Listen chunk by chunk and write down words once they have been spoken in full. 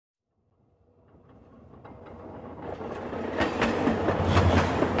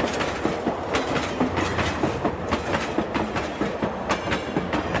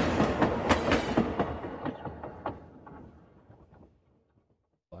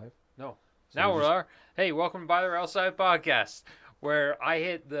live? No. So Now we we just are. Hey, welcome to By the Railside Podcast, where I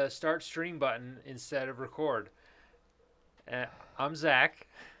hit the start stream button instead of record. Uh, I'm Zach.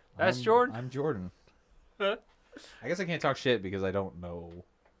 That's Jordan. I'm Jordan. I guess I can't talk shit because I don't know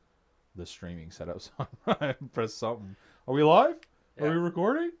the streaming setup. So I press something. Are we live? Are we Yeah,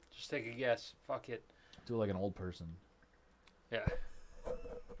 recording? just take a guess. Fuck it. Do it like an old person. Yeah.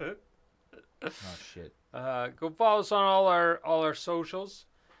 Oh shit. Go follow us on all our socials,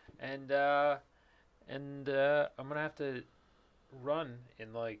 and I'm gonna have to run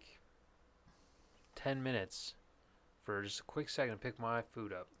in like 10 minutes for just a quick second to pick my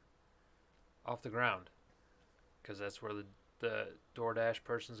food up off the ground, because that's where the DoorDash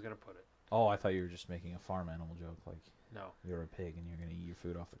person's gonna put it. Oh, I thought you were just making a farm animal joke, like No, you're a pig and you're gonna eat your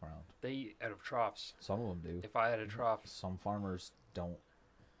food off the ground. they eat out of troughs. Some of them do. If I had a trough, Some farmers don't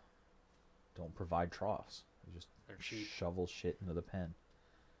provide troughs. They just they're cheap. shovel shit into the pen.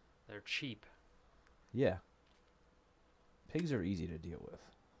 They're cheap. Yeah. Pigs are easy to deal with.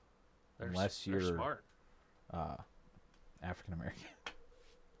 Unless They're you're smart. African American.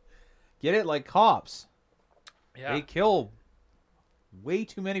 Get it? Like cops. Yeah. They kill way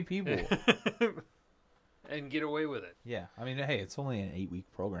too many people. And get away with it. Yeah. I mean, hey, it's only an 8-week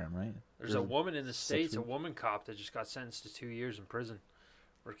program, right? There's a woman in the 6 States, a weeks. woman cop that just got sentenced to 2 years in prison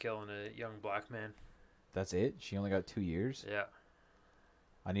for killing a young black man. That's it? She only got 2 years? Yeah.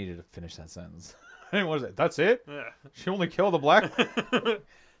 I needed to finish that sentence. What was it? That's it? Yeah. She only killed a black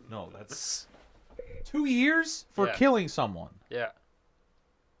No, that's 2 years for Yeah. killing someone. Yeah,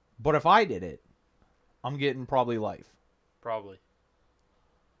 But if I did it, I'm getting probably life. probably.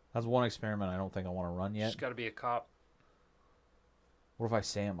 That's one experiment I don't think I want to run yet. Just got to be a cop. What if I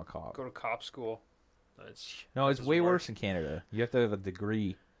say I'm a cop? Go to cop school. It's No, it's doesn't way work. worse in Canada. You have to have a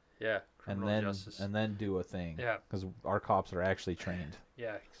degree Yeah, and criminal justice. then do a thing. Yeah. Because our cops are actually trained.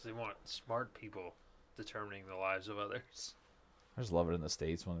 Yeah, because they want smart people determining the lives of others. I just love it in the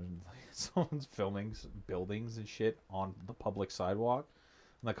States when like, someone's filming buildings and shit on the public sidewalk,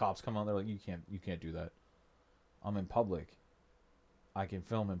 and the cops come out. They're like, "You can't do that. I'm in public. I can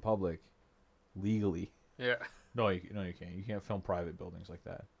film in public, legally. Yeah. No, you can't. You can't film private buildings like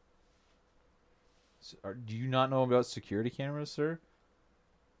that." Do you not know about security cameras, sir?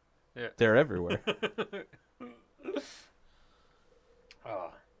 Yeah. They're everywhere.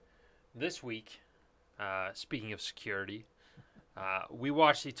 This week, speaking of security, we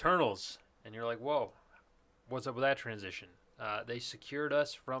watched Eternals, and you're like, whoa, what's up with that transition? They secured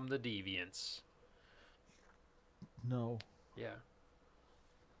us from the deviants. No, Yeah.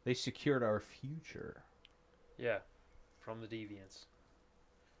 they secured our future. Yeah. From the deviants.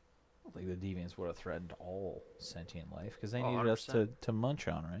 I don't think the deviants would have threatened all sentient life because they Oh, needed us 100%. to munch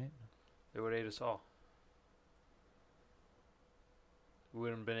on, right? They would have ate us all. We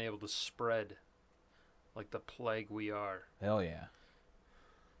wouldn't have been able to spread like the plague we are. Hell yeah.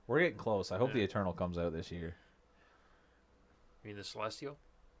 We're getting close. I hope Yeah. the Eternal comes out this year. You mean the Celestial?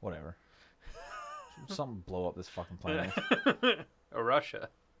 Whatever. Something blow up this fucking planet. Russia.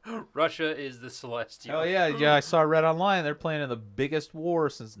 Russia is the Celestial. Hell yeah, yeah. I saw Red Online. They're planning the biggest war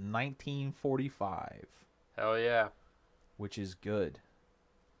since 1945, Hell yeah. which is good.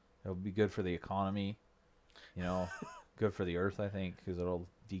 It'll be good for the economy, you know, good for the Earth, I think, because it'll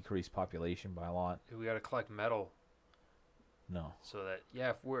decrease population by a lot. We got to collect metal No, so that, yeah,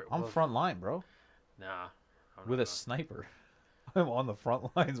 if we're. I'm well, front line, bro, Nah. I'm with not a sniper. I'm on the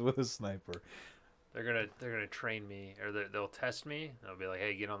front lines with a sniper. They're gonna train me, or they'll test me. They'll be like,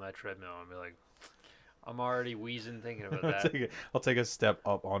 "Hey, get on that treadmill." I'll be like, "I'm already wheezing thinking about that." I'll take a step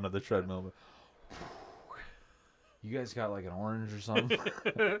up onto the treadmill. You guys got like an orange or something?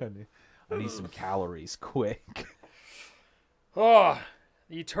 I need some calories, quick. Oh,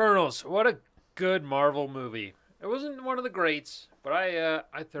 The Eternals! What a good Marvel movie. It wasn't one of the greats, but I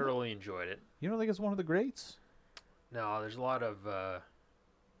thoroughly enjoyed it. You don't think it's one of the greats? No, there's a lot of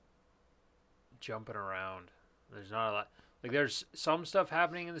jumping around. There's not a lot. Like, there's some stuff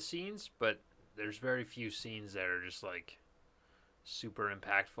happening in the scenes, but there's very few scenes that are just like super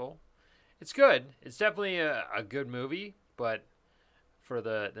impactful. It's good. It's definitely a good movie, but for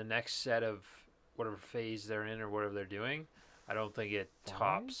the next set of whatever phase they're in or whatever they're doing, I don't think it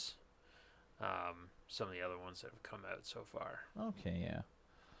tops some of the other ones that have come out so far. Okay, yeah.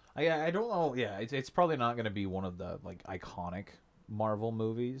 I don't know. Yeah, it's probably not going to be one of the like iconic Marvel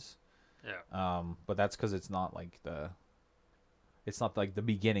movies. Yeah. But that's because it's not like the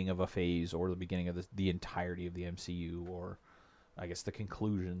beginning of a phase or the beginning of the entirety of the MCU or I guess the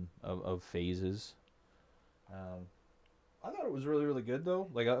conclusion of phases. I thought it was really, really good though.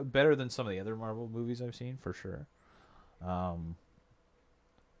 Like better than some of the other Marvel movies I've seen for sure.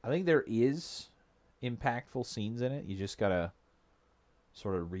 I think there is impactful scenes in it. You just gotta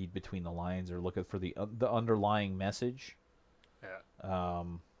sort of read between the lines or look at for the underlying message. Yeah.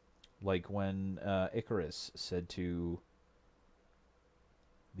 Like when Icarus said to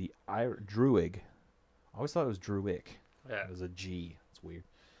the Druig, I always thought it was Druic. Yeah. It was a G. It's weird.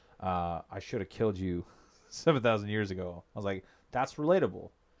 I should have killed you 7,000 years ago. I was like, that's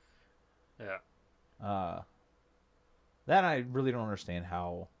relatable. Yeah. That I really don't understand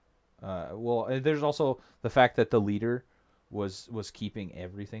how. There's also the fact that the leader was keeping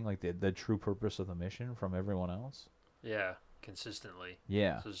everything, like the true purpose of the mission, from everyone else. Yeah. Consistently.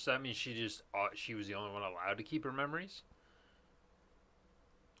 Yeah. So does that mean she was the only one allowed to keep her memories?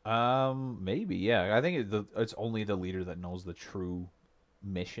 Maybe. Yeah. I think it's only the leader that knows the true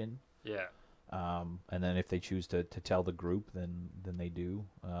mission. Yeah. And then if they choose to tell the group, then they do.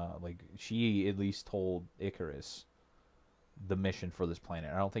 Like she at least told Icarus the mission for this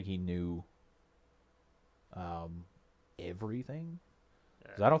planet. I don't think he knew everything.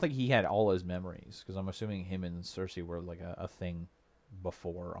 'Cause I don't think he had all his memories. Because I'm assuming him and Cersei were like a thing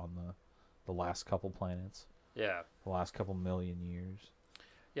before on the last couple planets. Yeah. The last couple million years.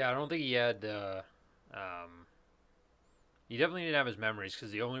 Yeah, I don't think he had. He definitely didn't have his memories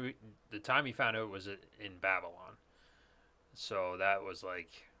because the time he found out was in Babylon. So that was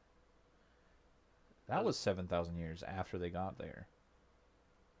like. That was 7,000 years after they got there.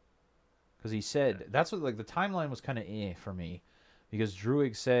 Because he said that's what, like, the timeline was kind of for me, because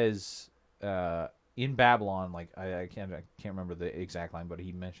Druig says in Babylon, like I can't remember the exact line, but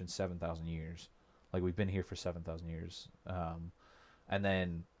he mentioned 7,000 years, like we've been here for 7,000 years, and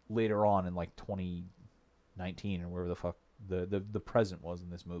then later on in like 2019 or wherever the fuck the present was in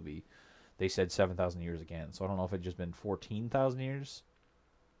this movie, they said 7,000 years again. So I don't know if it just been 14,000 years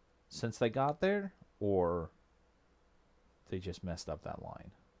since they got there, or they just messed up that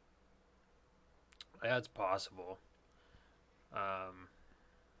line. Yeah, it's possible.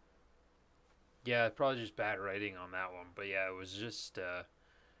 Yeah, probably just bad writing on that one. But yeah, it was just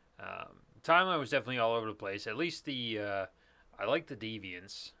timeline was definitely all over the place. At least I like the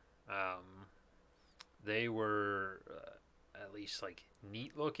Deviants. They were at least like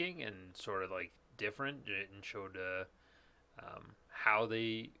neat looking and sort of like different, and showed how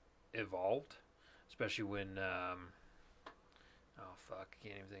they evolved, especially when oh fuck, I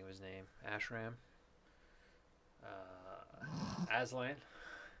can't even think of his name. Ashram. Aslan.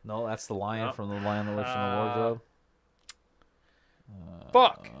 No, that's the lion No. from the Lion, the Witch, and the Wardrobe.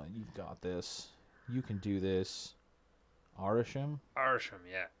 Fuck. You've got this. You can do this. Arisham? Arsham,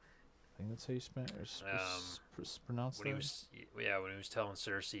 yeah. I think that's how you pronounce When he that. when he was telling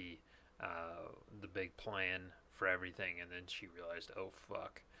Cersei the big plan for everything, and then she realized, oh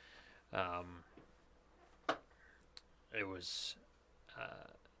fuck. It was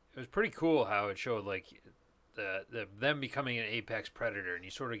pretty cool how it showed like the them becoming an apex predator, and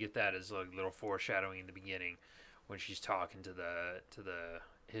you sort of get that as like little foreshadowing in the beginning when she's talking to the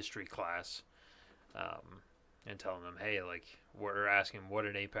history class, and telling them, hey, like we're asking what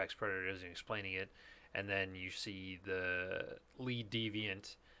an apex predator is and explaining it, and then you see the lead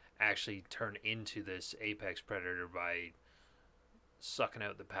deviant actually turn into this apex predator by sucking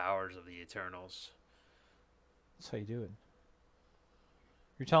out the powers of the Eternals. That's how you do it.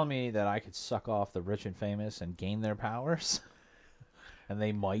 You're telling me that I could suck off the rich and famous and gain their powers? And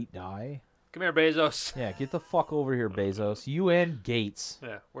they might die? Come here, Bezos. Yeah, get the fuck over here, Bezos. You and Gates.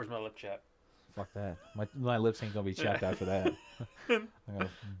 Yeah, where's my lip chap? Fuck that. My lips ain't gonna be chapped after that. I'm gonna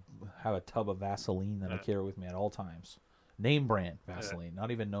have a tub of Vaseline that I carry with me at all times. Name brand Vaseline,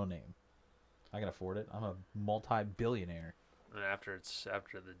 not even no name. I can afford it. I'm a multi-billionaire. And after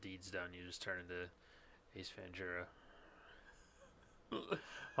the deed's done, you just turn into Ace Ventura.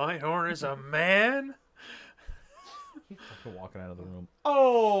 Einhorn is a man. Fucking walking out of the room.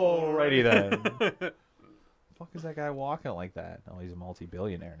 Oh, righty then. Fuck is that guy walking like that? Oh, he's a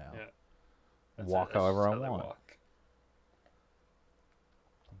multi-billionaire now. Yeah. Walk however I want.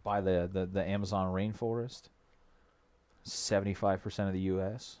 Buy the Amazon rainforest. 75% of the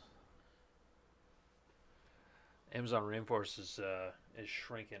U.S. Amazon rainforest is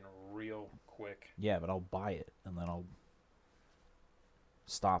shrinking real quick. Yeah, but I'll buy it and then I'll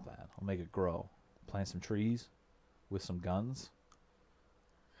stop that. I'll make it grow. Plant some trees with some guns.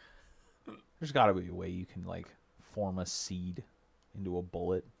 There's got to be a way you can like form a seed into a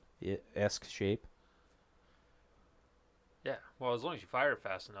bullet-esque shape. Yeah, well, as long as you fire it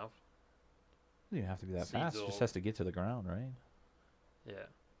fast enough. It doesn't have to be that Seeds fast. It just has to get to the ground, right? Yeah.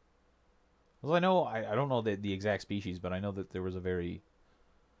 Well, I know I don't know the exact species, but I know that there was a very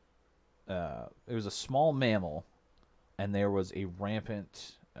it was a small mammal, and there was a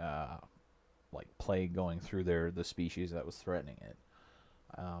rampant like plague going through the species that was threatening it.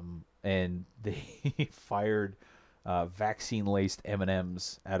 And they fired vaccine laced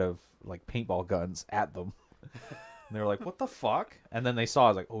M&Ms out of like paintball guns at them. And they were like, "What the fuck?" And then they saw, I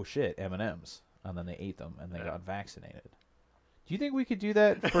was like, "Oh shit, M&Ms!" And then they ate them and they got vaccinated. Do you think we could do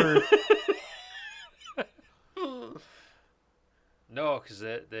that for? No, because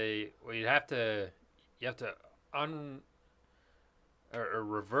well, you have to or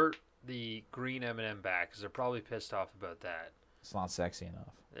revert the green M&M back because they're probably pissed off about that. It's not sexy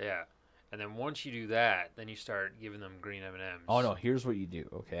enough. Yeah, and then once you do that, then you start giving them green M&Ms. Oh no, here's what you do.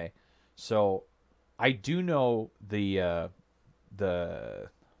 Okay, so I do know the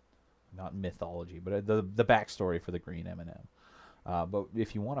not mythology, but the backstory for the green M&M. But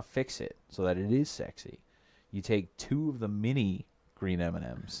if you want to fix it so that it is sexy, you take 2 of the mini green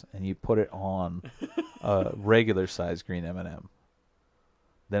M&Ms and you put it on a regular size green M&M.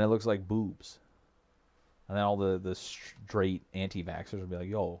 Then it looks like boobs. And then all the straight anti-vaxxers will be like,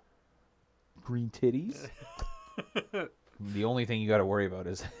 "Yo, green titties?" The only thing you got to worry about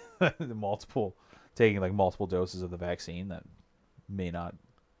is taking like multiple doses of the vaccine that may not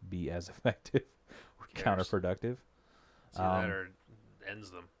be as effective or counterproductive. It's either that or it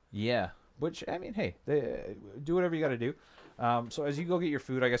ends them. Yeah, which I mean, hey, do whatever you got to do. So as you go get your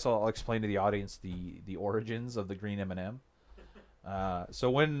food, I guess I'll explain to the audience the origins of the green M&M.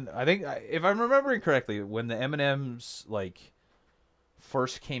 So when I think, if I'm remembering correctly, when the M&Ms like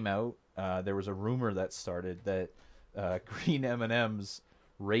first came out, there was a rumor that started that green M&Ms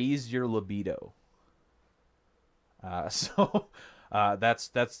raised your libido. So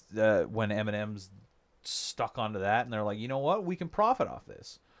that's when M&Ms stuck onto that, and they're like, you know what, we can profit off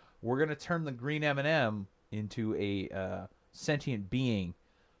this. We're gonna turn the green M&M into a sentient being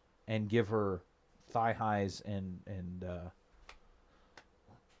and give her thigh highs and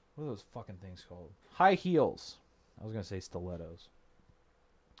what are those fucking things called? High heels. I was gonna say stilettos.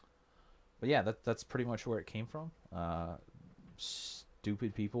 But yeah, that's pretty much where it came from.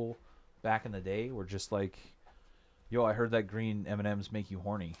 Stupid people back in the day were just like, "Yo, I heard that green M&Ms make you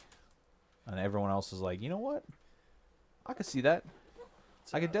horny," and everyone else is like, "You know what? I could see that.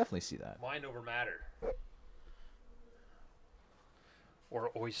 I could definitely see that." Mind over matter. Or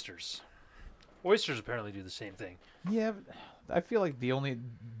oysters. Oysters apparently do the same thing. Yeah, but I feel like the only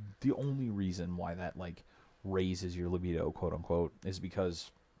reason why that like raises your libido, quote unquote, is because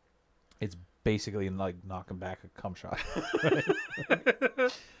it's basically like knocking back a cum shot.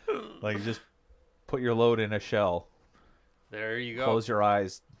 Like just put your load in a shell. There you go. Close your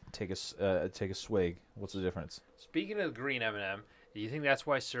eyes. Take a swig. What's the difference? Speaking of green M&M, do you think that's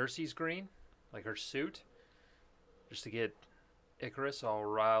why Cersei's green, like her suit, just to get Icarus all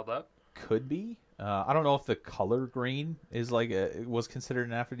riled up? Could be. I don't know if the color green is like was considered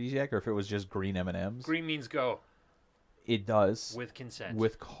an aphrodisiac or if it was just green M&Ms. Green means go. It does With consent.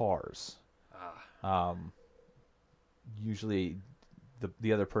 with cars. Ah. Usually,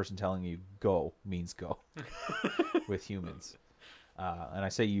 the other person telling you go means go. With humans, and I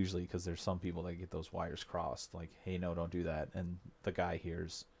say usually because there's some people that get those wires crossed. Like, hey, no, don't do that, and the guy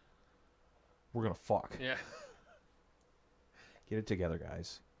hears, "We're gonna fuck." Yeah. Get it together,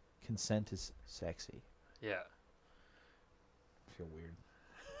 guys. Consent is sexy. Yeah. I feel weird.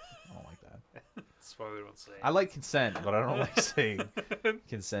 I don't like that. That's why we don't say it. I like consent, but I don't like saying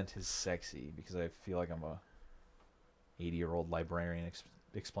consent is sexy because I feel like I'm a 80-year-old librarian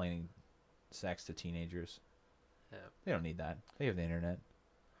explaining sex to teenagers. Yeah. They don't need that. They have the internet.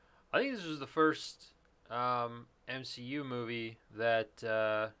 I think this was the first MCU movie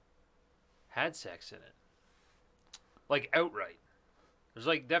that had sex in it. Like, outright. There's,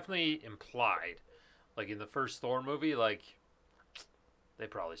 like, definitely implied. Like, in the first Thor movie, like, they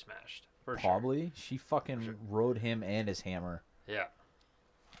probably smashed. For Probably. sure. She fucking rode him and his hammer. Yeah.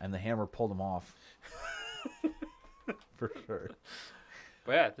 And the hammer pulled him off. For sure.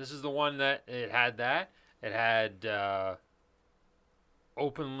 But, yeah, this is the one that it had that. It had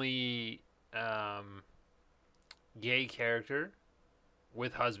openly gay character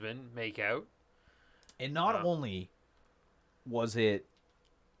with husband make out. And not only was it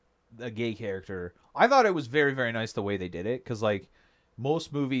a gay character, I thought it was very, very nice the way they did it. Because, like,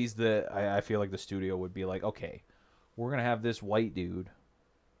 most movies that I feel like the studio would be like, okay, we're going to have this white dude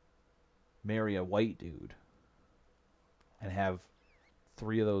marry a white dude and have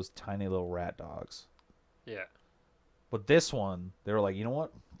 3 of those tiny little rat dogs. Yeah. But this one, they were like, you know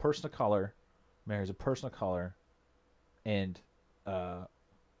what? Person of color marries a person of color. And I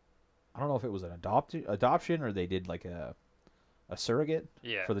don't know if it was an adoption or they did like a surrogate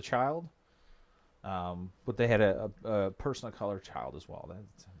Yeah. for the child. But they had a person of color child as well.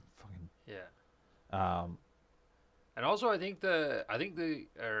 That's fucking. Yeah. Um, And also, I think the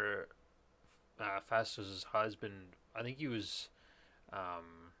Fastos' husband, I think he was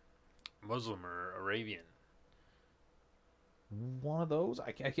um, Muslim or Arabian. one of those.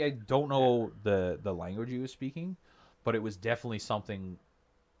 I don't Yeah. know the language he was speaking, but it was definitely something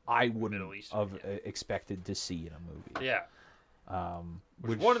I wouldn't Middle Eastern. have Yeah. expected to see in a movie. Yeah. Which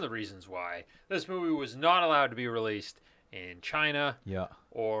Which is one of the reasons why this movie was not allowed to be released in China yeah,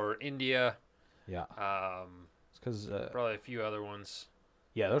 or India. yeah, Um, it's because probably a few other ones.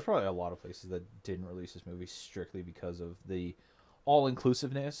 yeah, there's probably a lot of places that didn't release this movie strictly because of the all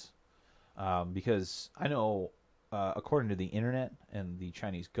inclusiveness. Because I know, according to the internet and the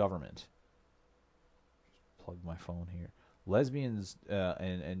Chinese government, plug my phone here. Lesbians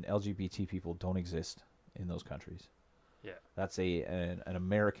and LGBT people don't exist in those countries. Yeah. That's an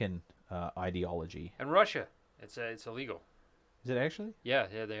American ideology. And Russia, it's illegal. Is it actually? Yeah,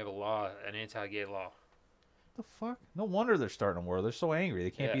 yeah, they have a law, an anti-gay law. What the fuck? No wonder they're starting a war. They're so angry.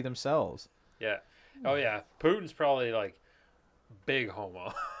 They can't Yeah. be themselves. Yeah. Oh yeah, Putin's probably like big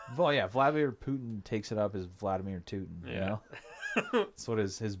homo. Well, yeah, Vladimir Putin takes it up as Vladimir Putin. You Yeah. know, that's what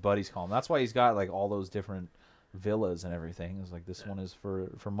his buddies call him. That's why he's got like all those different villas and everything. It's like this Yeah. one is for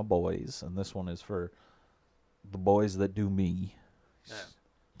my boys, and this one is for the boys that do me. Yeah.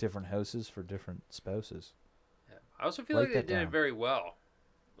 Different houses for different spouses. Yeah. I also feel Write like they that did it down. very well.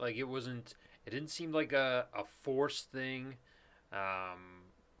 Like it didn't seem like a forced thing. Um,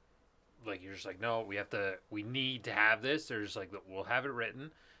 like you're just like, no, we need to have this. There's like, we'll have it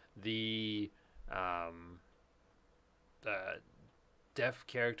written. The, um, uh, deaf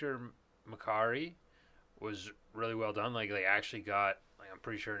character Makari was really well done. Like they actually got, like I'm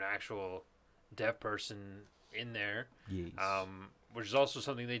pretty sure an actual deaf person in there. Yes. Which is also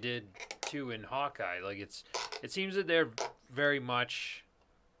something they did too in Hawkeye. Like it seems that they're very much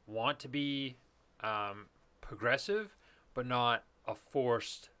want to be progressive, but not a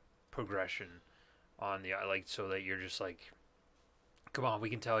forced progression on the like so that you're just like, come on, we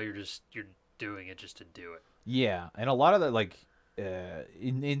can tell you're doing it just to do it. Yeah, and a lot of that, like,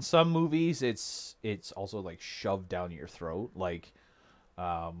 in some movies, it's also like shoved down your throat. Like,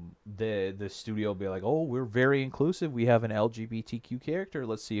 the studio will be like, "Oh, we're very inclusive. We have an LGBTQ character.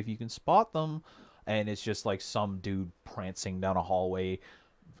 Let's see if you can spot them." And it's just like some dude prancing down a hallway,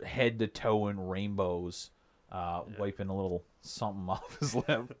 head to toe in rainbows, wiping a little something off his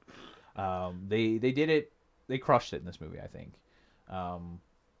lip. They did it. They crushed it in this movie, I think.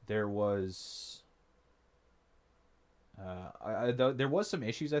 There was there was some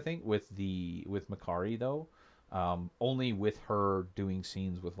issues, I think, with Makari though. Only with her doing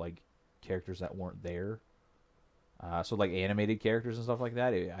scenes with like characters that weren't there. So like animated characters and stuff like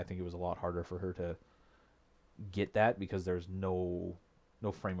that. I think it was a lot harder for her to get that because there's no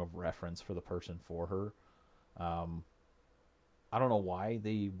frame of reference for the person for her. I don't know why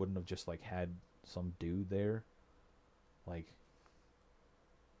they wouldn't have just like had some dude there, like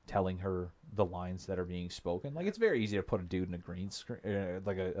telling her the lines that are being spoken. Like it's very easy to put a dude in a green screen,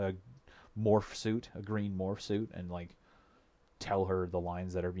 like a morph suit, a green morph suit, and like tell her the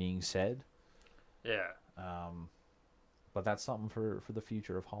lines that are being said. Yeah. But that's something for the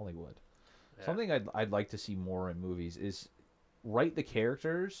future of Hollywood. Yeah. Something I'd like to see more in movies is write the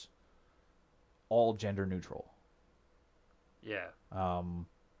characters all gender neutral. Yeah.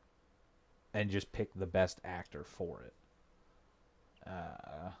 And just pick the best actor for it.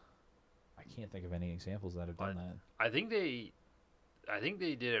 I can't think of any examples that have done that. I think they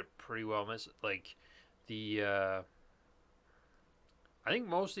did it pretty well. Like the I think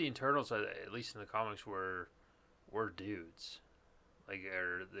most of the Internals, at least in the comics, were dudes. Like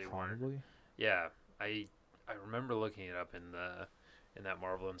or they weren't. Probably. Yeah, I remember looking it up in that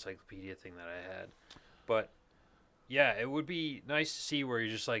Marvel Encyclopedia thing that I had, but yeah, it would be nice to see where you're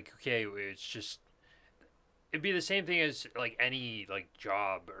just like, okay, it'd be the same thing as like any like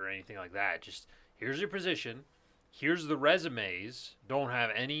job or anything like that. Just here's your position, here's the resumes. Don't have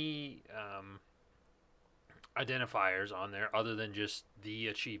any identifiers on there other than just the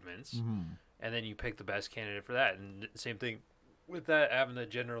achievements, Mm-hmm. and then you pick the best candidate for that. And same thing with that having the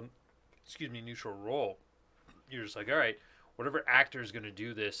neutral role. You're just like, all right, whatever actor is going to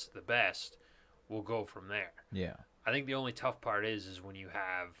do this the best, we'll go from there. Yeah. I think the only tough part is when you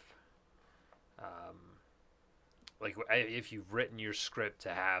have, like, if you've written your script to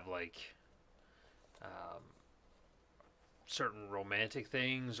have like certain romantic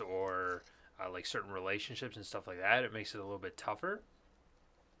things or like certain relationships and stuff like that, it makes it a little bit tougher.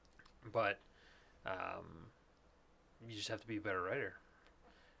 But you just have to be a better writer.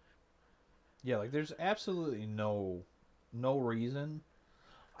 Yeah, like there's absolutely no reason.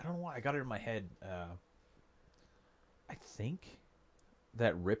 I don't know why I got it in my head. I think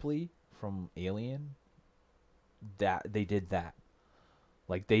that Ripley from Alien, that they did that.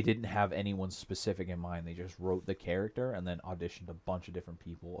 Like they didn't have anyone specific in mind. They just wrote the character and then auditioned a bunch of different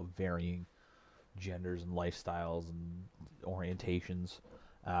people of varying genders and lifestyles and orientations,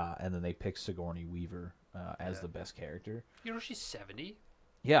 and then they picked Sigourney Weaver as Yeah. the best character. You know she's 70.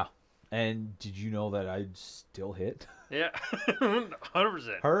 Yeah, and did you know that I'd still hit Yeah,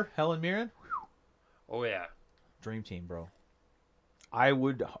 100%. her, Helen Mirren? Oh yeah. Dream team, bro. I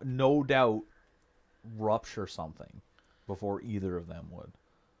would no doubt rupture something before either of them would.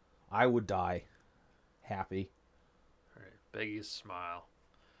 I would die happy. All right, biggest smile.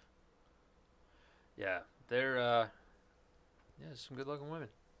 Yeah, they're yeah, some good looking women.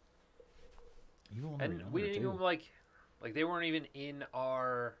 Even when they're And younger, we didn't too. even like they weren't even in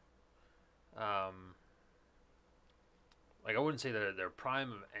our um like I wouldn't say their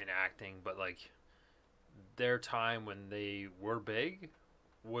prime in acting, but like their time when they were big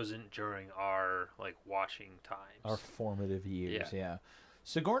wasn't during our like watching Our times. formative years, Yeah. yeah.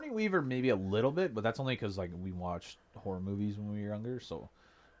 Sigourney Weaver maybe a little bit, but that's only because like we watched horror movies when we were younger, so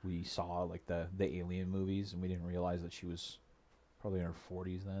we saw like the Alien movies, and we didn't realize that she was probably in her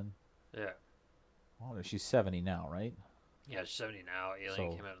 40s then. Yeah. Oh, she's 70 now, right? Yeah, she's 70 now. Alien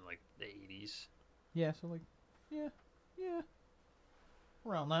So came out in like the 80s. yeah, so like yeah, yeah,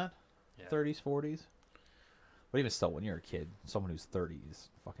 around that, Yeah. 30s, 40s. But even still, when you're a kid, someone who's 30 is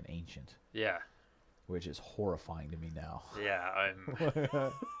fucking ancient, Yeah. which is horrifying to me now. Yeah,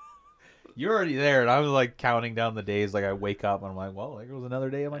 I'm You're already there, and I was like counting down the days. Like I wake up and I'm like, well, like it was another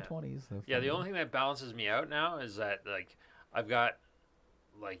day of my Yeah. 20s. Yeah, the only thing that balances me out now is that like I've got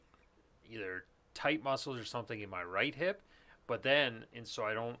like either tight muscles or something in my right hip, but then and so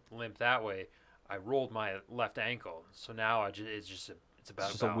I don't limp that way. I rolled my left ankle, so now it's It's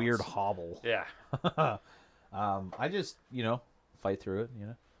about just a balance. weird hobble. Yeah, I just fight through it.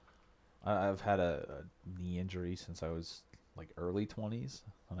 I've had a knee injury since I was like early 20s,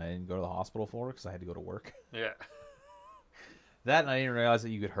 and I didn't go to the hospital for it because I had to go to work. yeah, That and I didn't realize that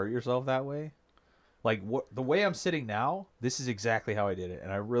you could hurt yourself that way. Like the way I'm sitting now, this is exactly how I did it,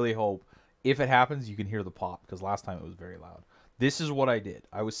 and I really hope if it happens, you can hear the pop because last time it was very loud. This is what I did.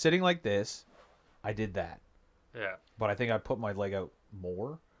 I was sitting like this. I did that, yeah, but I think I put my leg out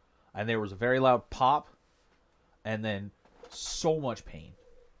more, and there was a very loud pop, and then so much pain,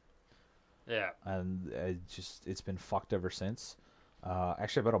 yeah. and it's been fucked ever since.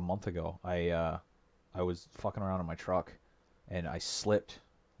 Actually, about a month ago, I was fucking around in my truck, and I slipped.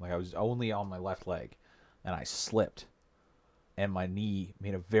 Like I was only on my left leg, and I slipped, and my knee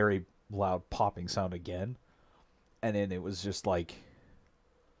made a very loud popping sound again, and then it was just like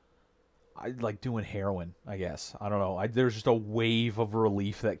I like doing heroin. I guess I don't know. There's just a wave of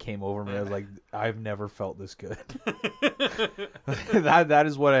relief that came over me. I was like, I've never felt this good. That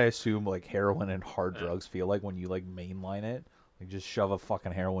is what I assume like heroin and hard drugs feel like when you like mainline it. Like just shove a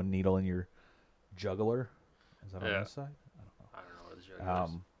fucking heroin needle in your jugular. Is that on Yeah. this side? I don't know what the joke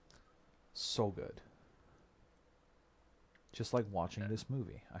is. So good. Just like watching Yeah. this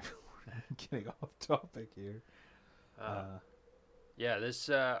movie. I'm getting off topic here. Yeah, this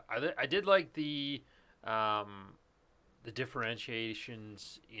I did like the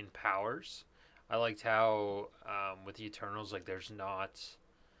differentiations in powers. I liked how with the Eternals, like there's not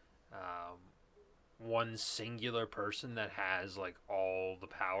um, one singular person that has like all the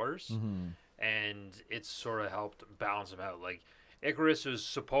powers, and it's sort of helped balance them out. Like Icarus was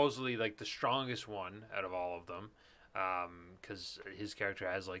supposedly like the strongest one out of all of them, because his character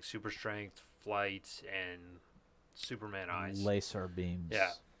has like super strength, flight, and Superman eyes. Laser beams.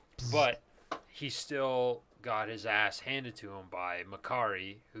 Yeah, but he still got his ass handed to him by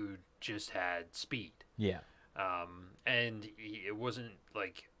Makari, who just had speed. Yeah. And it wasn't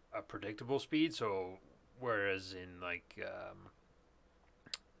like a predictable speed. So whereas in like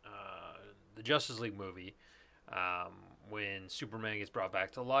the Justice League movie, when Superman gets brought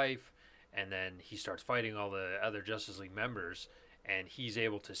back to life, and then he starts fighting all the other Justice League members, and he's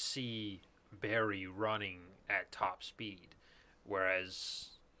able to see Barry running at top speed, whereas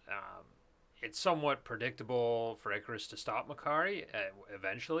it's somewhat predictable for Icarus to stop Makari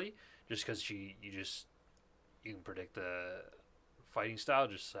eventually, just because you can predict the fighting style,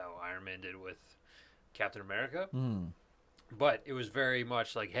 just how Iron Man did with Captain America. But it was very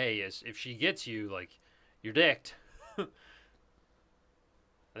much like, hey, if she gets you, like, you're dicked. I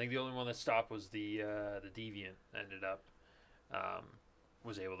think the only one that stopped was the Deviant. Ended up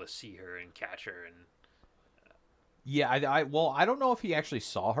was able to see her and catch her, and Yeah, well, I don't know if he actually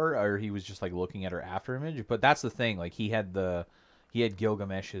saw her or he was just like looking at her after image, but that's the thing. Like he had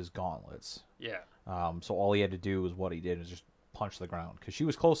Gilgamesh's gauntlets. Yeah. So all he had to do was what he did is just punch the ground because she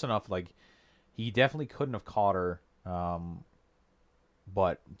was close enough. Like he definitely couldn't have caught her.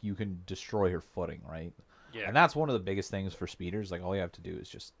 But you can destroy her footing, right? Yeah. And that's one of the biggest things for speeders. Like all you have to do is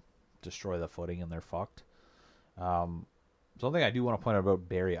just destroy the footing, and they're fucked. Um, Something I do want to point out about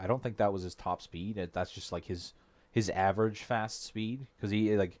Barry, I don't think that was his top speed. That's just like his average fast speed because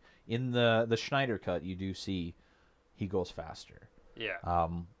he like in the Schneider cut you do see he goes faster. Yeah.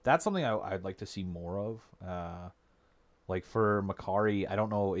 That's something I'd like to see more of. Like for Makari, I don't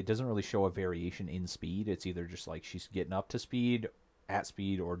know. It doesn't really show a variation in speed. It's either just like she's getting up to speed, at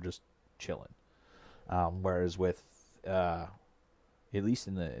speed, or just chilling. Whereas with at least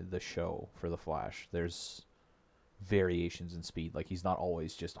in the show for the Flash, there's variations in speed. Like he's not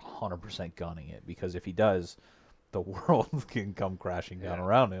always just 100% gunning it because if he does, the world can come crashing down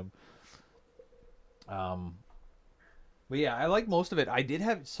around him. But yeah, I like most of it. I did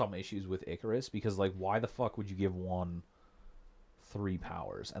have some issues with Icarus because like why the fuck would you give one 3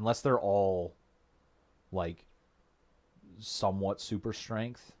 powers unless they're all like somewhat super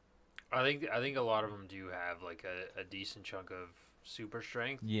strength? I think a lot of them do have like a decent chunk of super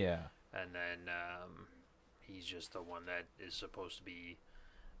strength. Yeah. And then he's just the one that is supposed to be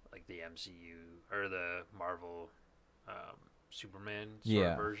like the MCU or the Marvel Superman sort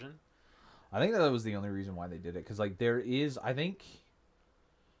of version. I think that was the only reason why they did it because like there is, I think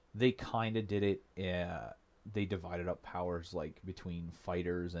they kind of did it. They divided up powers like between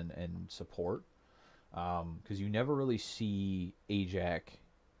fighters and support because you never really see Ajak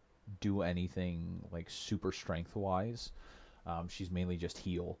do anything like super strength wise. She's mainly just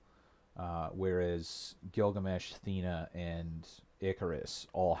heal. Whereas Gilgamesh, Athena, and Icarus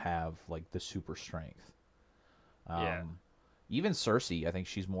all have like the super strength. Even Cersei, I think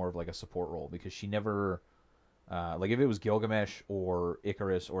she's more of like a support role because she never, like if it was Gilgamesh or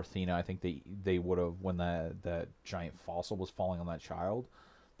Icarus or Athena, I think they would have when the giant fossil was falling on that child,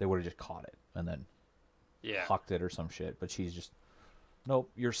 they would have just caught it and then hucked it or some shit. But she's just, nope,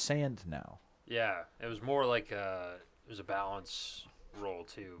 you're sand now. Yeah, it was more like it was a balance role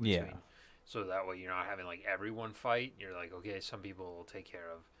too. Between, so that way you're not having like everyone fight. You're like, okay, some people will take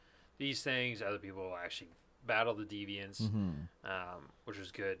care of these things, other people will actually battle the deviants, which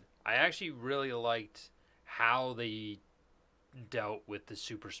was good. I actually really liked how they dealt with the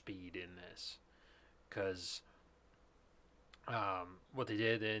super speed in this, because what they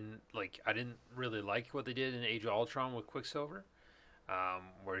did in like I didn't really like what they did in Age of Ultron with Quicksilver,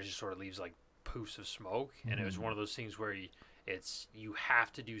 where it just sort of leaves like poofs of smoke, and it was one of those things where you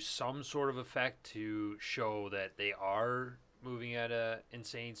have to do some sort of effect to show that they are moving at a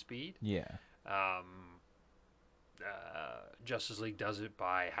insane speed. Yeah. Justice League does it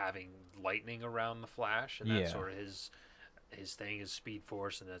by having lightning around the Flash, and that's sort of his thing is Speed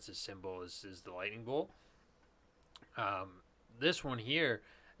Force, and that's his symbol is the lightning bolt. This one here,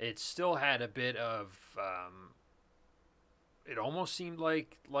 it still had a bit of it almost seemed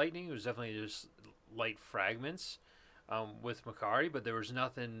like lightning. It was definitely just light fragments with Makari, but there was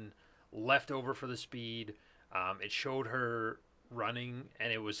nothing left over for the speed. It showed her running,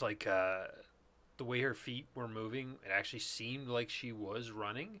 and it was like the way her feet were moving, it actually seemed like she was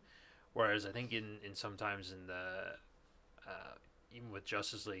running. Whereas I think in sometimes in the even with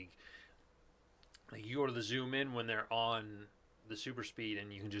Justice League, like you go to the zoom in when they're on the super speed,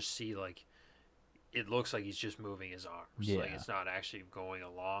 and you can just see like it looks like he's just moving his arms. Yeah. Like it's not actually going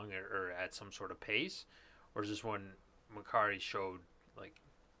along or at some sort of pace. Whereas this one, Makari showed like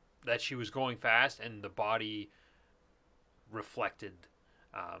that she was going fast, and the body reflected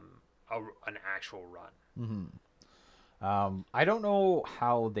an actual run. I don't know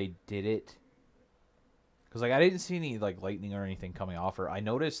how they did it because like I didn't see any like lightning or anything coming off her. I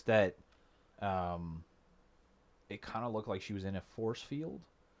noticed that it kind of looked like she was in a force field,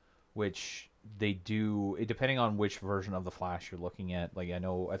 which they do it depending on which version of the Flash you're looking at. Like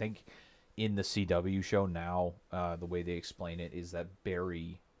I think in the CW show now, the way they explain it is that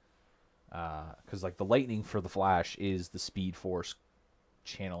Barry, because like the lightning for the Flash is the Speed Force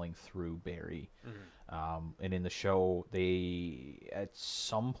channeling through Barry. And in the show, they at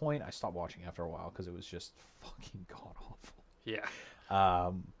some point I stopped watching after a while because it was just fucking god awful.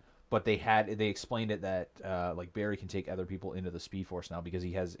 Yeah. But they explained it that like Barry can take other people into the Speed Force now because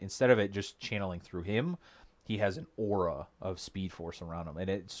he has, instead of it just channeling through him, he has an aura of Speed Force around him, and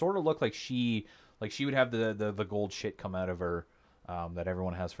it sort of looked like she would have the gold shit come out of her that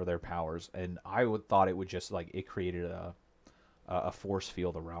everyone has for their powers, and I thought it would just like it created a force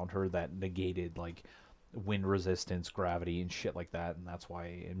field around her that negated like wind resistance, gravity, and shit like that, and that's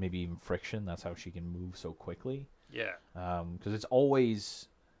why, and maybe even friction. That's how she can move so quickly. Yeah. Because it's always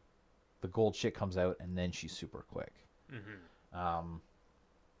the gold shit comes out, and then she's super quick.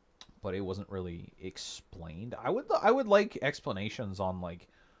 But it wasn't really explained. I would like explanations on like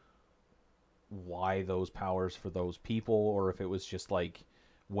why those powers for those people, or if it was just like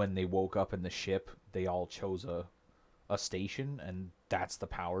when they woke up in the ship, they all chose a station, and that's the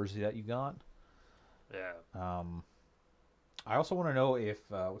powers that you got. Yeah. I also want to know if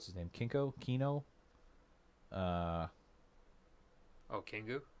what's his name, Kino, Oh,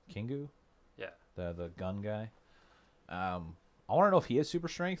 Kingu? Kingu, Yeah. the gun guy. I want to know if he has super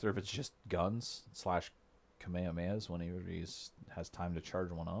strength or if it's just guns / Kamehamehas when he has time to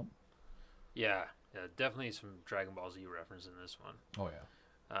charge one up. Yeah. Yeah. Definitely some Dragon Ball Z reference in this one. Oh yeah.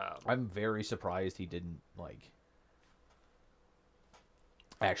 I'm very surprised he didn't like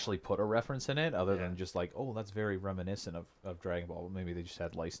actually put a reference in it, other than just like, oh, that's very reminiscent of Dragon Ball. Maybe they just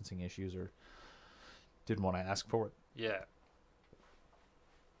had licensing issues or didn't want to ask for it. Yeah.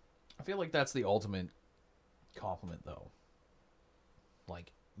 I feel like that's the ultimate compliment, though.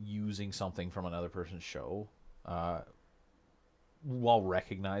 Like using something from another person's show, while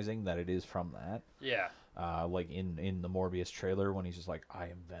recognizing that it is from that. Yeah. Like in the Morbius trailer when he's just like, "I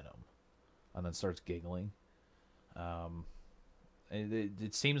am Venom," and then starts giggling.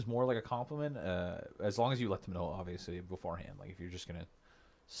 It seems more like a compliment, as long as you let them know, obviously, beforehand. Like if you're just gonna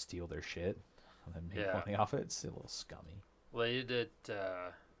steal their shit and then make money off it, it's a little scummy. Well, they did.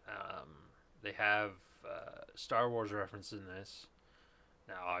 They have Star Wars reference in this.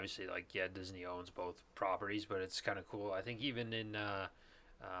 Now, obviously, like Disney owns both properties, but it's kind of cool. I think even in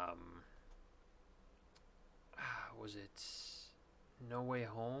was it No Way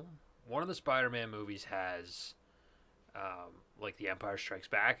Home? One of the Spider-Man movies has like The Empire Strikes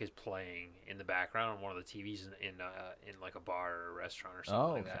Back is playing in the background on one of the TVs in like a bar or a restaurant or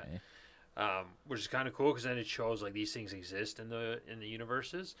something like that. Which is kind of cool because then it shows like these things exist in the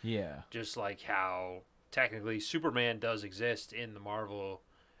universes. Yeah. Just like how technically Superman does exist in the Marvel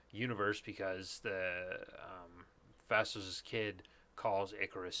universe because the Phastos' kid calls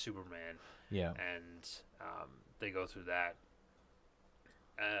Icarus Superman. Yeah. And they go through that.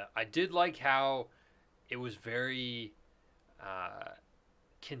 I did like how it was very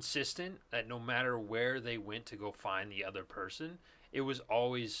consistent that no matter where they went to go find the other person, it was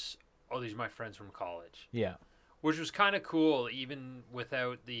always, oh, these are my friends from college. Yeah. Which was kind of cool, even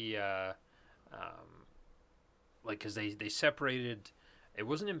without the, like, because they separated. It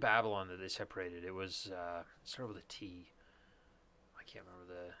wasn't in Babylon that they separated. It was, started with a T. I can't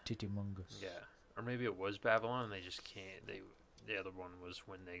remember the. Titimungus. Yeah. Or maybe it was Babylon and they just can't. The other one was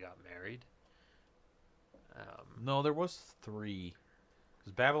when they got married. No, there was 3.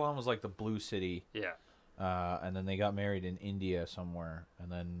 Because Babylon was like the blue city. Yeah. And then they got married in India somewhere.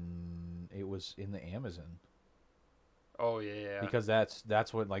 And then it was in the Amazon. Oh, yeah. Because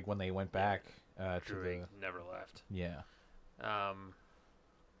that's what, like, when they went back to Druig never left. Yeah.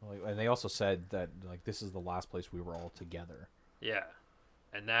 Like, and they also said that, like, this is the last place we were all together. Yeah.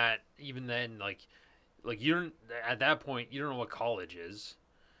 And that, even then, like you don't, at that point, you don't know what college is.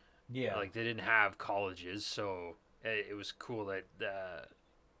 Yeah. Like, they didn't have colleges, so it was cool that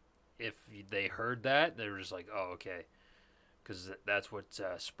if they heard that, they were just like, oh, okay. Because that's what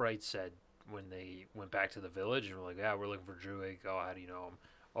Sprite said when they went back to the village, and were like, yeah, we're looking for Druig. Oh, how do you know him?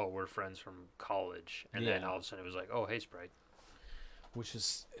 Oh, we're friends from college. And then all of a sudden it was like, oh, hey, Sprite. Which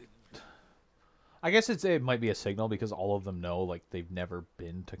is, I guess it might be a signal because all of them know, like, they've never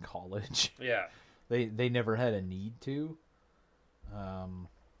been to college. Yeah. They never had a need to.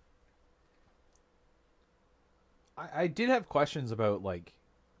 I did have questions about, like,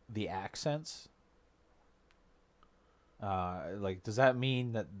 the accents. Like, does that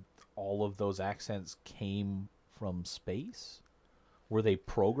mean that all of those accents came from space? Were they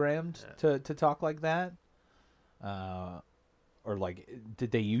programmed to talk like that? Or, like,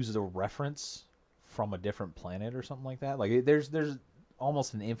 did they use a reference from a different planet or something like that? Like, there's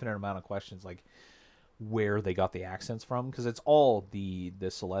almost an infinite amount of questions, like, where they got the accents from, because it's all the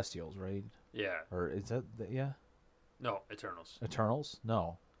Celestials, right? Yeah. Or is that yeah? No, Eternals. Eternals?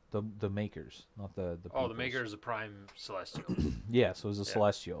 No, the Makers, not the. Oh, the Maker is the Prime Celestial. Yeah, so it was a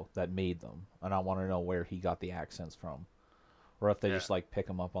Celestial that made them, and I want to know where he got the accents from, or if they just like pick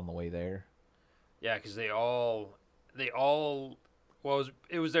them up on the way there. Yeah, because they all. Well,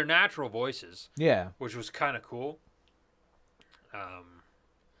 it was their natural voices. Yeah, which was kind of cool.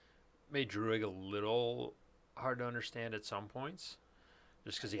 Made Druig a little hard to understand at some points,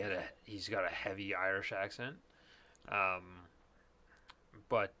 just because he's got a heavy Irish accent.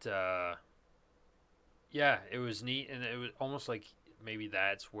 But Yeah, it was neat, and it was almost like maybe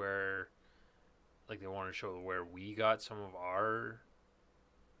that's where like they want to show where we got some of ours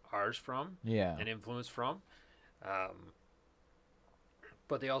from Yeah. and influence from. Um,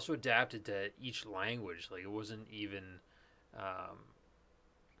 but they also adapted to each language. Like it wasn't even um,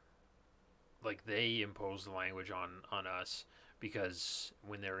 like they imposed the language on us because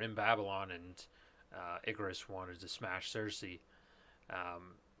when they were in Babylon and Icarus wanted to smash Cersei,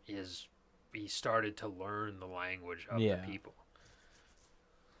 um, his he started to learn the language of the Yeah. people.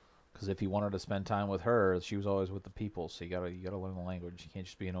 Because if he wanted to spend time with her, she was always with the people. So you gotta learn the language. You can't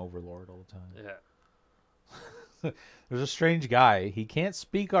just be an overlord all the time. Yeah, There's a strange guy. He can't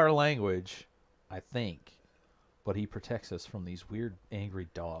speak our language, I think, but he protects us from these weird, angry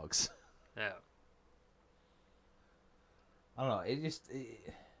dogs. yeah, I don't know.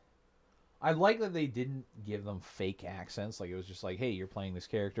 I like that they didn't give them fake accents. Like it was just like, hey, you're playing this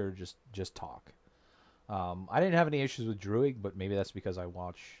character, just talk. I didn't have any issues with Druig, but maybe that's because I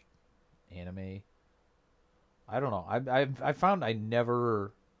watch anime. I don't know. I found I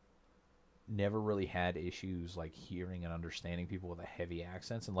never really had issues like hearing and understanding people with a heavy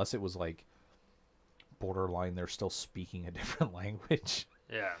accents, unless it was like borderline they're still speaking a different language.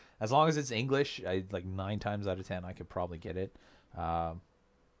 yeah. As long as it's English, I like 9 times out of 10 I could probably get it.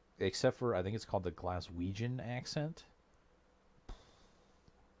 Except for I think it's called the Glaswegian accent.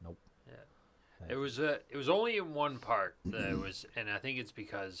 Nope. Yeah. It was only in one part that it was, and I think it's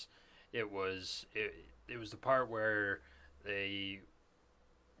because it was the part where they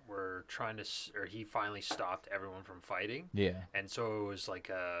were trying to or he finally stopped everyone from fighting, Yeah. and so it was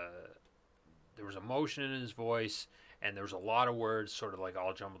like there was emotion in his voice, and there was a lot of words sort of like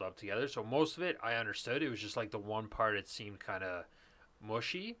all jumbled up together. So most of it I understood. It was just like the one part it seemed kind of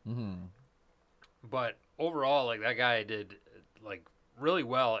mushy, Mm-hmm. but overall, like that guy did like really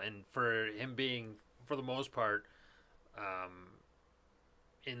well, and for him being for the most part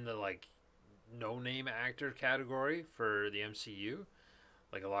in the like no name actor category for the MCU,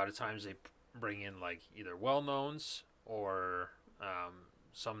 like a lot of times they bring in like either well knowns or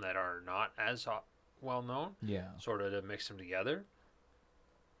some that are not as well known, Yeah. sort of to mix them together.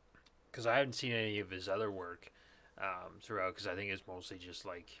 Because I haven't seen any of his other work throughout, because I think it's mostly just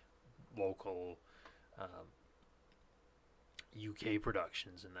like local UK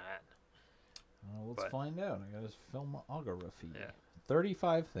productions and that. Let's But find out. I got his filmography. yeah.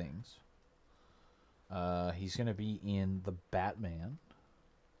 35 things. He's going to be in The Batman.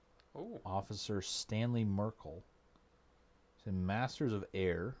 Oh, Officer Stanley Merkel. He's in Masters of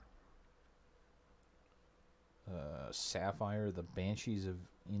Air. Sapphire, The Banshees of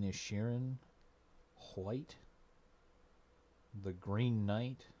Inisherin. White. The Green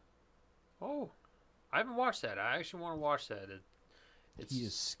Knight. oh, I haven't watched that. I actually want to watch that. It's He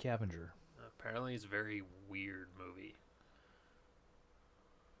is Scavenger. apparently it's a very weird movie.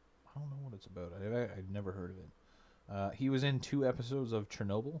 I don't know what it's about. I've never heard of it. He was in 2 episodes of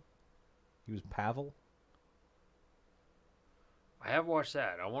Chernobyl. He was Pavel. I have watched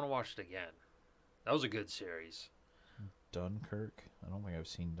that. I want to watch it again. That was a good series. Dunkirk. I don't think I've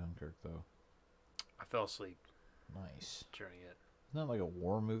seen Dunkirk, though. I fell asleep Nice. during it. Isn't that like a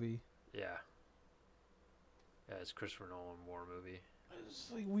war movie? Yeah. Yeah, it's Christopher Nolan war movie. It's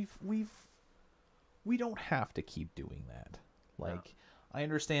like we don't have to keep doing that. Like, I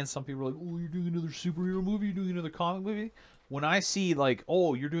understand some people are like, oh, you're doing another superhero movie, you're doing another comic movie. When I see like,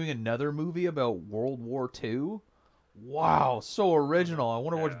 oh, you're doing another movie about World War II, wow, so original. I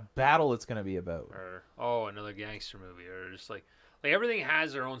wonder Yeah. which battle it's gonna be about. Or another gangster movie, or just like everything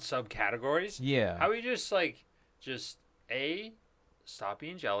has their own subcategories. Yeah. How we just stop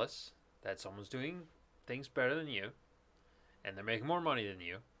being jealous that someone's doing things better than you, and they're making more money than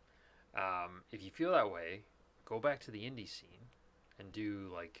you. If you feel that way, go back to the indie scene and do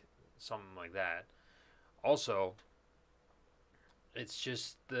like something like that. Also, it's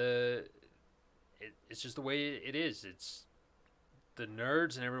just it's just the way it is. It's the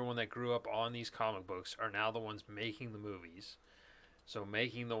nerds and everyone that grew up on these comic books are now the ones making the movies. So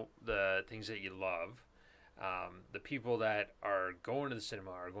making the things that you love. The people that are going to the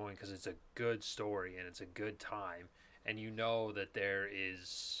cinema are going because it's a good story and it's a good time, and you know that there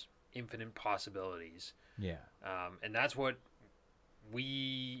is infinite possibilities. Yeah. And that's what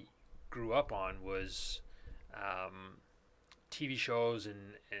we grew up on was TV shows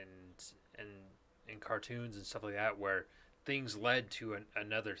and cartoons and stuff like that, where things led to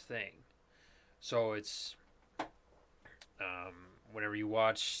another thing. So it's whenever you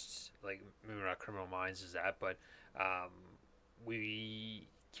watched, like, maybe not Criminal Minds is that, but we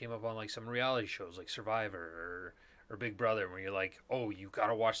came up on like some reality shows like Survivor or Big Brother, where you're like, oh, you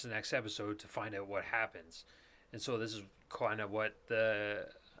gotta watch the next episode to find out what happens. And so this is kind of what the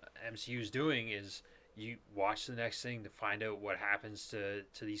MCU is doing, is you watch the next thing to find out what happens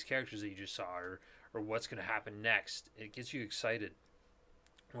to these characters that you just saw, or what's going to happen next. It gets you excited.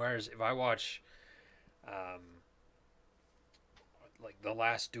 Whereas if I watch like The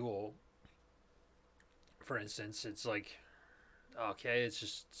Last Duel, for instance, it's like, okay, it's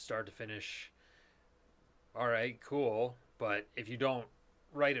just start to finish. All right, cool. But if you don't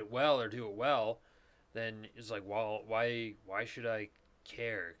write it well or do it well, then it's like, well, why should I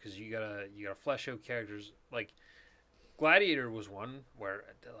care? Because you gotta flesh out characters. Like Gladiator was one where,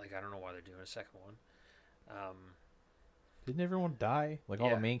 like, I don't know why they're doing a second one. Didn't everyone die? Like all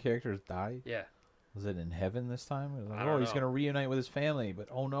Yeah. the main characters died? Yeah, Was it in heaven this time? It was like, I don't he's know. gonna reunite with his family, but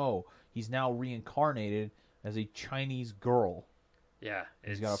oh no, he's now reincarnated as a Chinese girl. yeah.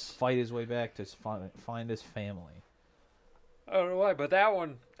 He's got to fight his way back to find his family. I don't know why, but that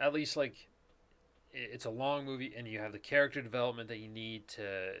one, at least, like, it's a long movie, and you have the character development that you need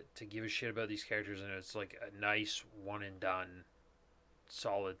to give a shit about these characters, and it's like a nice one and done,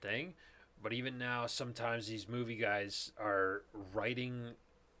 solid thing. But even now, sometimes these movie guys are writing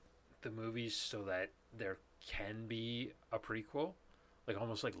the movies so that there can be a prequel, like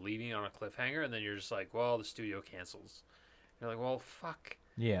almost like leaving it on a cliffhanger, and then you're just like, well, the studio cancels. You're like, well, fuck.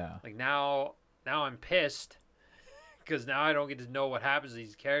 Yeah. Like now I'm pissed because now I don't get to know what happens to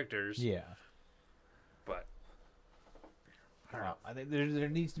these characters. Yeah. But I don't know. I think there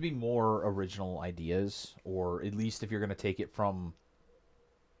needs to be more original ideas, or at least if you're going to take it from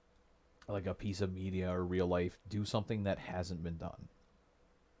like a piece of media or real life, do something that hasn't been done.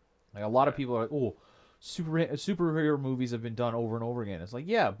 Like a lot of people are like, oh, superhero movies have been done over and over again. It's like,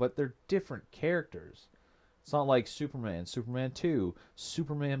 yeah, but they're different characters. It's not like Superman, Superman 2,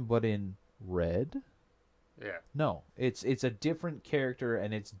 Superman but in red. Yeah. No, it's a different character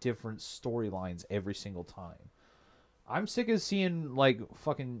and it's different storylines every single time. I'm sick of seeing like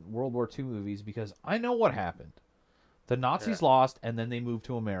fucking World War II movies because I know what happened. The Nazis lost and then they moved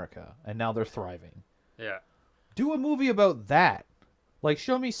to America and now they're thriving. Yeah. Do a movie about that. Like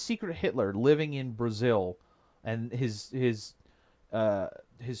show me Secret Hitler living in Brazil and his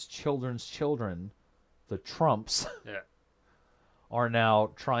children's children, the Trumps, Yeah. are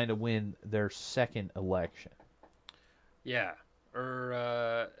now trying to win their second election. Yeah.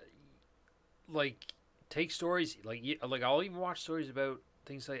 Or like take stories like I'll even watch stories about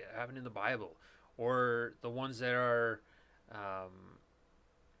things that happen in the Bible, or the ones that are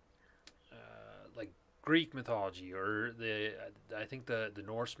like Greek mythology, or I think the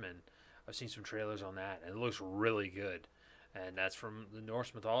Norsemen. I've seen some trailers on that, and it looks really good, and that's from the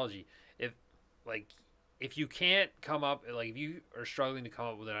Norse mythology. If you can't come up, like if you are struggling to come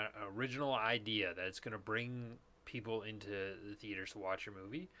up with an original idea that's going to bring people into the theaters to watch your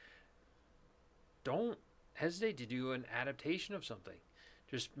movie, don't hesitate to do an adaptation of something.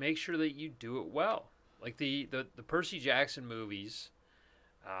 Just make sure that you do it well. Like the Percy Jackson movies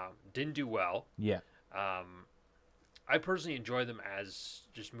didn't do well. Yeah. I personally enjoy them as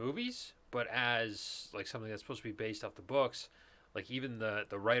just movies, but as like something that's supposed to be based off the books, like even the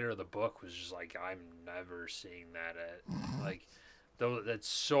writer of the book was just like, I'm never seeing that at like, though that's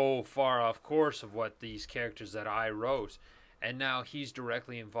so far off course of what these characters that I wrote, and now he's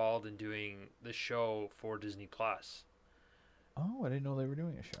directly involved in doing the show for Disney Plus. Oh, I didn't know they were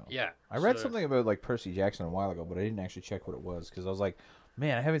doing a show. Yeah, I read something about like Percy Jackson a while ago, but I didn't actually check what it was because I was like,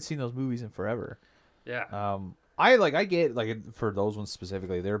 man, I haven't seen those movies in forever. Yeah. I get like for those ones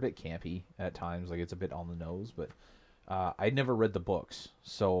specifically, they're a bit campy at times. Like it's a bit on the nose, but I never read the books,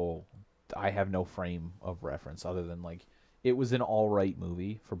 so I have no frame of reference other than like it was an all right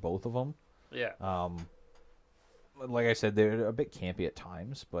movie for both of them. Yeah. Like I said, they're a bit campy at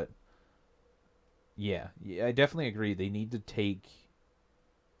times, but yeah, I definitely agree. They need to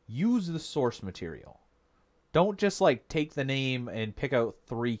use the source material. Don't just like take the name and pick out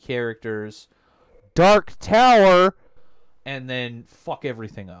 3 characters, Dark Tower, and then fuck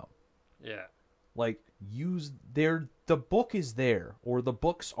everything up. Yeah. Like the book is there or the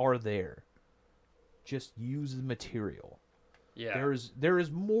books are there. Just use the material. Yeah. There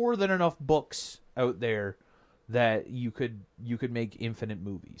is more than enough books out there that you could make infinite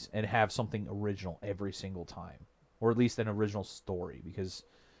movies and have something original every single time, or at least an original story, because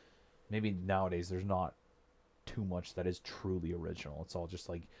maybe nowadays there's not too much that is truly original. It's all just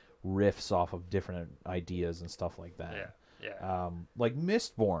like riffs off of different ideas and stuff like that. Yeah. Yeah. Like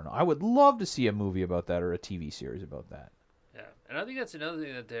Mistborn, I would love to see a movie about that or a TV series about that. Yeah. And I think that's another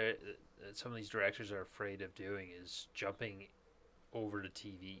thing that some of these directors are afraid of doing is jumping over to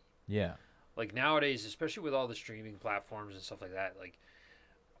TV. Yeah. like nowadays, especially with all the streaming platforms and stuff like that, like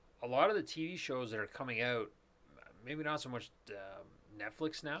a lot of the TV shows that are coming out, maybe not so much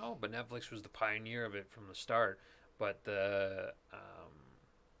Netflix now, but Netflix was the pioneer of it from the start. But the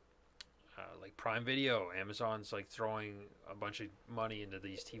like Prime Video, Amazon's like throwing a bunch of money into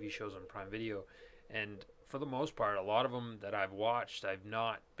these TV shows on Prime Video, and for the most part, a lot of them that I've watched, I've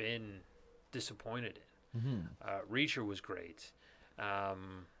not been disappointed in. Reacher was great. What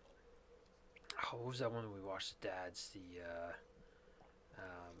was that one that we watched? The dads, the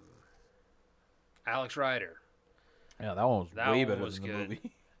Alex Rider. Yeah, that one was That way one better was than the good.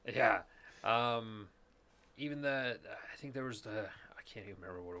 movie. Yeah. Even I think there was I can't even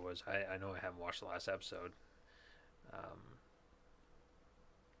remember what it was. I know I haven't watched the last episode.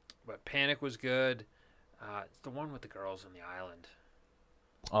 But Panic was good. It's the one with the girls on the island.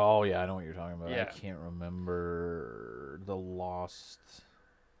 Oh yeah, I know what you're talking about. Yeah. I can't remember the Lost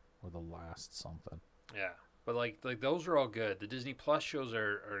or the Last something. Yeah. But like those are all good. The Disney Plus shows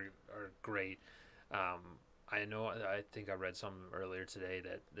are great. I know. I think I read something earlier today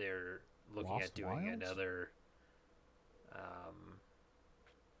that they're looking Lost at doing Wilds? another,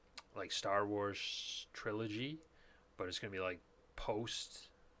 like Star Wars trilogy, but it's gonna be like post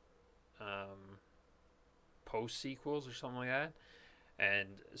sequels or something like that. And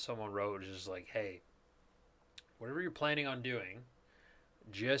someone wrote just like, hey, whatever you're planning on doing,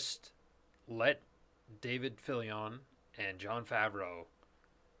 just let David Fillion and Jon Favreau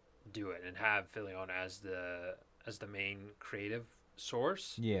do it, and have Fillion as the main creative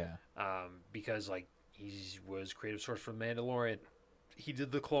source. Yeah. Because like he was creative source for Mandalorian, he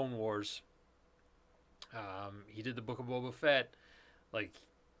did the Clone Wars, he did the Book of Boba Fett, like,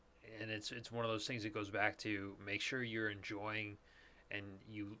 and it's one of those things that goes back to make sure you're enjoying, and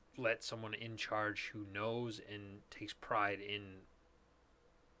you let someone in charge who knows and takes pride in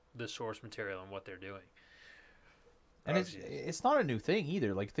the source material and what they're doing. And it's not a new thing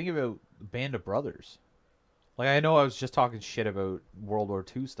either. Like, think about Band of Brothers. Like, I know I was just talking shit about World War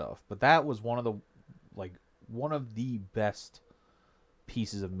II stuff, but that was one of the best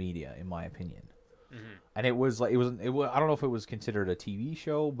pieces of media, in my opinion. Mm-hmm. And it was I don't know if it was considered a TV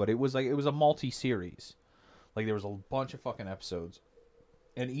show, but it was a multi-series. Like, there was a bunch of fucking episodes,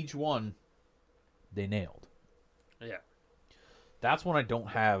 and each one they nailed. Yeah. That's one I don't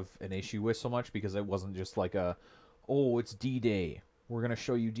have an issue with so much, because it wasn't just like it's D-Day, we're going to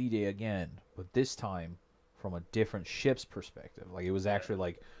show you D-Day again, but this time from a different ship's perspective. Like, it was actually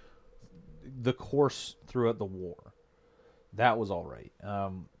like the course throughout the war. That was all right.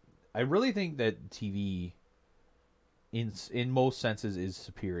 I really think that TV in most senses is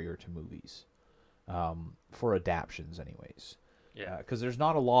superior to movies, for adaptions anyways. Yeah. Because there's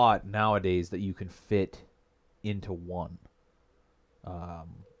not a lot nowadays that you can fit into one.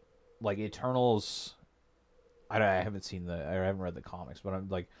 Like Eternals, I haven't read the comics, but I'm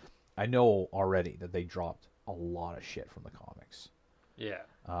like, I know already that they dropped a lot of shit from the comics. Yeah.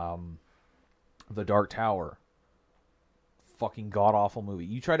 The Dark Tower, fucking god awful movie.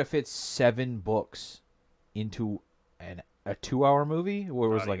 You try to fit 7 books into a 2-hour movie where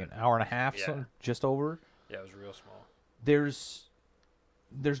it was like an hour and a half, Yeah. just over. Yeah, it was real small. There's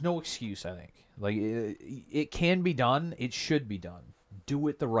no excuse, I think. Like, it can be done. It should be done. Do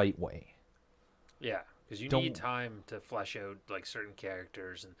it the right way. Yeah, because you Don't- need time to flesh out like certain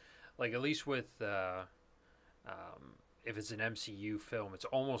characters, and like at least with if it's an MCU film, it's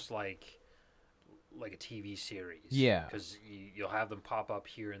almost like a TV series. Yeah. because you'll have them pop up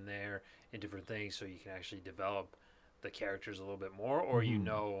here and there in different things, so you can actually develop the characters a little bit more, or you Mhm.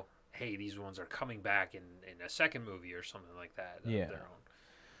 know, hey, these ones are coming back in a second movie or something like that. of Yeah. their own.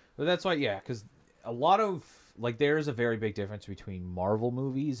 But that's why, yeah, because a lot of, like, there is a very big difference between Marvel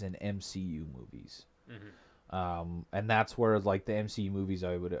movies and MCU movies. And that's where, like, the MCU movies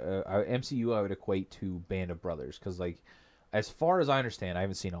I would equate to Band of Brothers, because, like, as far as I understand, I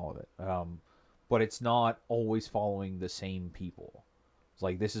haven't seen all of it, but it's not always following the same people. It's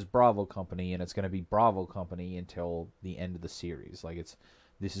like, this is Bravo Company, and it's going to be Bravo Company until the end of the series. Like,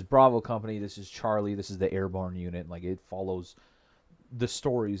 this is Bravo Company, this is Charlie, this is the Airborne Unit. Like, it follows the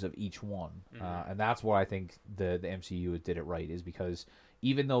stories of each one. And that's why I think the MCU did it right, is because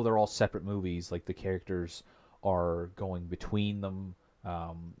even though they're all separate movies, like, the characters are going between them,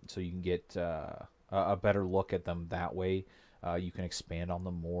 so you can get a better look at them that way. You can expand on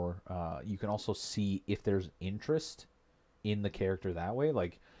them more. You can also see if there's interest in the character that way.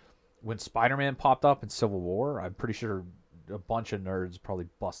 Like, when Spider-Man popped up in Civil War, I'm pretty sure a bunch of nerds probably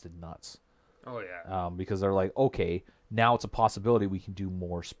busted nuts. Oh yeah. Because they're like, okay, now it's a possibility we can do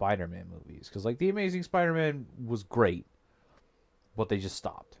more Spider-Man movies. Because, like, The Amazing Spider-Man was great, but they just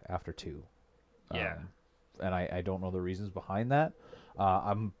stopped after 2. Yeah. And I don't know the reasons behind that.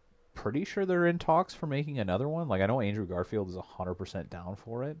 I'm pretty sure they're in talks for making another one. Like I know Andrew Garfield is 100% down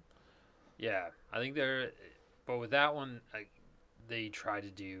for it. Yeah, I think they're, but with that one, they try to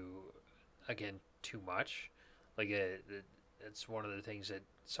do again too much. Like it's one of the things that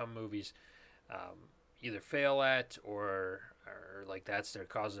some movies either fail at or like that's their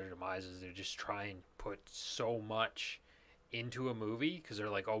cause of their demise is they're just try and put so much into a movie because they're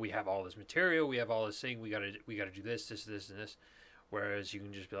like, oh, we have all this material, we have all this thing, we gotta do this, and this. Whereas you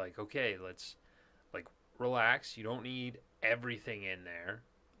can just be like, okay, let's like relax. You don't need everything in there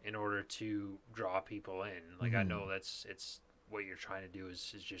in order to draw people in. Like I know it's what you're trying to do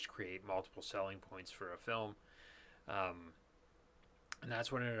is just create multiple selling points for a film, and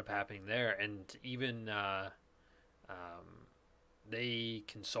that's what ended up happening there. And even they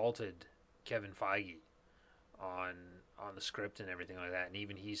consulted Kevin Feige on the script and everything like that, and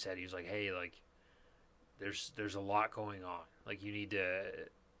even he said he was like, hey, like there's a lot going on. Like you need to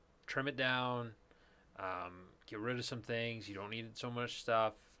trim it down, get rid of some things. You don't need so much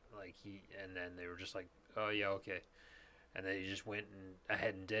stuff. Like and then they were just like, oh yeah, okay, and then he just went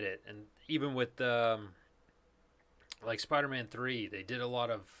ahead and did it. And even with like Spider-Man 3, they did a lot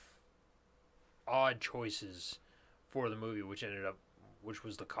of odd choices for the movie, which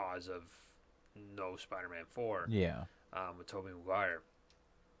was the cause of no Spider-Man 4. Yeah. With Tobey Maguire.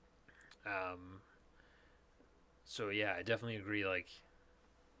 So yeah, I definitely agree. Like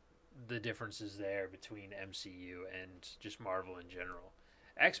the differences there between MCU and just Marvel in general.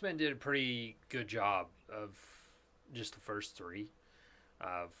 X-Men did a pretty good job of just the first three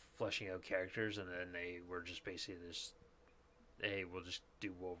of fleshing out characters, and then they were just basically this, hey, we'll just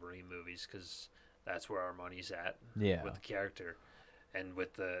do Wolverine movies because that's where our money's at. Yeah. With the character and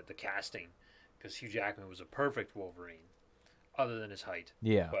with the casting, because Hugh Jackman was a perfect Wolverine, other than his height.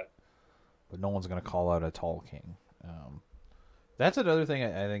 Yeah. But no one's gonna call out a tall king. That's another thing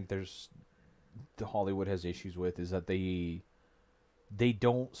I think Hollywood has issues with is that they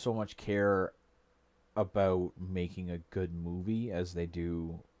don't so much care about making a good movie as they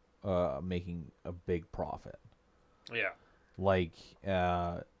do making a big profit. Yeah. Like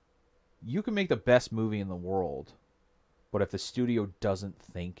you can make the best movie in the world, but if the studio doesn't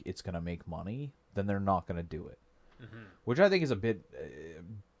think it's gonna make money, then they're not gonna do it. Mm-hmm. Which I think is a bit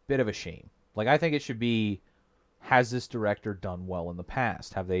of a shame. Like I think it should be, has this director done well in the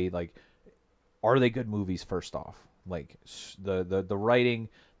past? Have they are they good movies first off? Like the writing,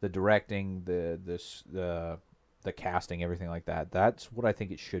 the directing, the casting, everything like that. That's what I think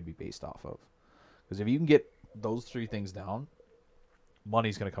it should be based off of. Because if you can get those three things down,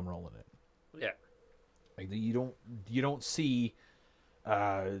 money's gonna come rolling in. Yeah. Like you don't see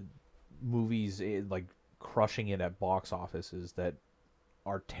movies like crushing it at box offices that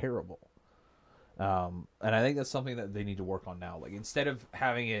are terrible. And I think that's something that they need to work on now. Like instead of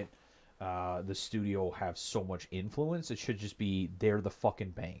having it, the studio have so much influence, it should just be they're the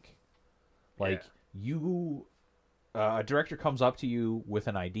fucking bank. Like a director comes up to you with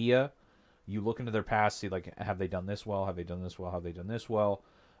an idea, you look into their past, see like have they done this well, have they done this well, have they done this well,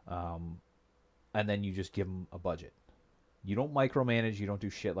 and then you just give them a budget. You don't micromanage, you don't do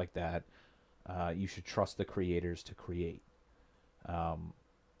shit like that. You should trust the creators to create.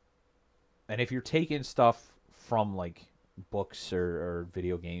 And if you're taking stuff from like books or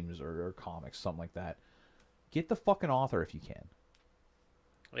video games or comics, something like that, get the fucking author if you can.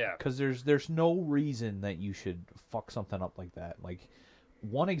 Yeah. Because there's no reason that you should fuck something up like that. Like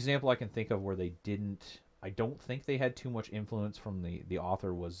one example I can think of where they didn't, I don't think they had too much influence from the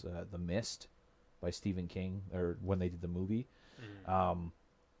author was The Mist by Stephen King, or when they did the movie. Mm-hmm.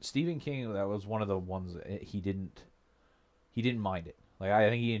 Stephen King, that was one of the ones he didn't mind it. Like I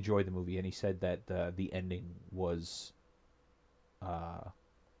think he enjoyed the movie, and he said that the ending was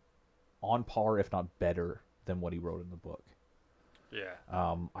on par, if not better, than what he wrote in the book. Yeah.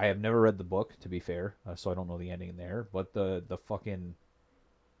 I have never read the book, to be fair, so I don't know the ending there. But the fucking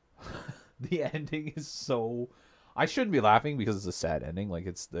the ending is so. I shouldn't be laughing because it's a sad ending. Like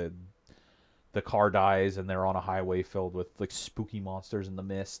it's the car dies and they're on a highway filled with like spooky monsters in the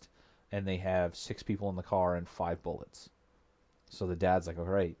mist, and they have 6 people in the car and 5 bullets. So the dad's like, all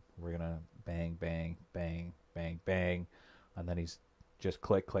right, we're going to bang, bang, bang, bang, bang. And then he's just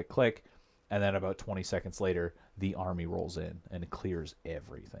click, click, click. And then about 20 seconds later, the army rolls in and it clears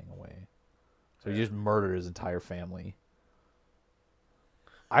everything away. So he just murdered his entire family.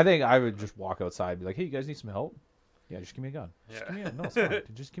 I think I would just walk outside and be like, hey, you guys need some help? Yeah, just give me a gun. Just give me a, no, it's fine.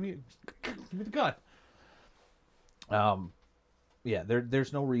 Just give me the gun. Yeah,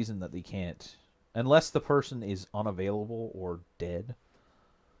 there's no reason that they can't. Unless the person is unavailable or dead,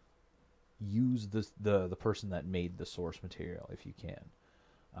 use the person that made the source material if you can.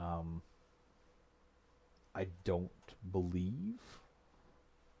 Um, I don't believe.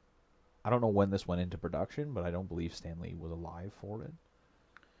 I don't know when this went into production, but I don't believe Stan Lee was alive for it.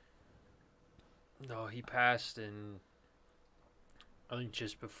 No, he passed in, I think,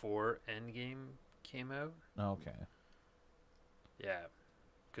 just before Endgame came out. Okay. Yeah,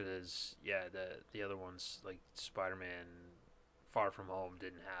 because the other ones like Spider-Man, Far From Home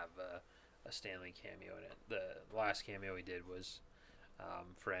didn't have a Stan Lee cameo in it. The last cameo he did was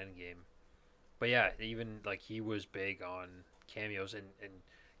for Endgame. But yeah, even like he was big on cameos, and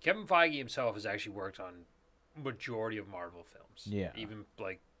Kevin Feige himself has actually worked on majority of Marvel films. Yeah. Even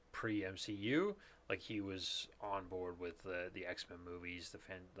like pre MCU, like he was on board with the X-Men movies, the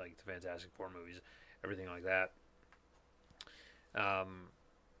Fantastic Four movies, everything like that.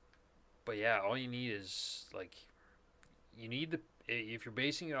 But yeah, all you need is like you need the if you're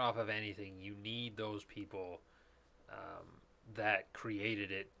basing it off of anything, you need those people that created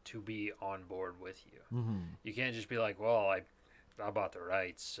it to be on board with you. Mm-hmm. You can't just be like, well, I bought the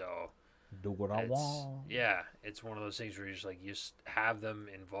rights, so Do what I want. yeah, it's one of those things where you just have them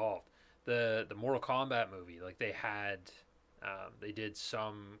involved. The Mortal Kombat movie, like they did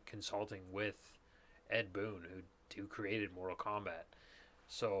some consulting with Ed Boon who created Mortal Kombat.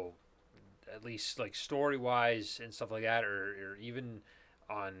 So at least like story wise and stuff like that, or even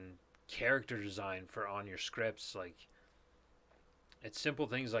on character design for on your scripts, like it's simple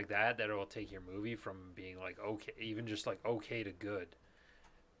things like that will take your movie from being like okay, even just like okay to good.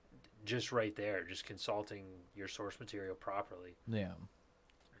 Just right there, just consulting your source material properly. Yeah.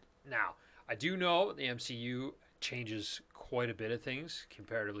 Now, I do know the MCU changes quite a bit of things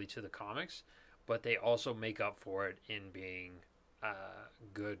comparatively to the comics, but they also make up for it in being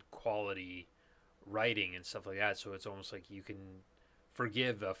good quality writing and stuff like that. So it's almost like you can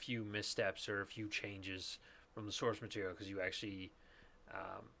forgive a few missteps or a few changes from the source material because you actually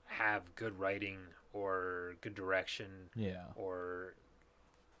have good writing or good direction, Yeah. or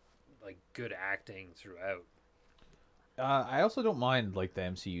like good acting throughout. I also don't mind like the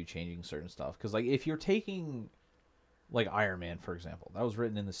MCU changing certain stuff because like if you're taking like Iron Man for example, that was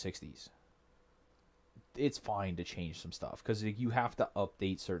written in the '60s. It's fine to change some stuff because like, you have to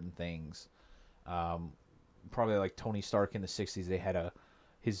update certain things. Probably like Tony Stark in the '60s, they had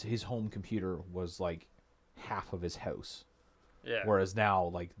his home computer was like half of his house. Yeah. Whereas now,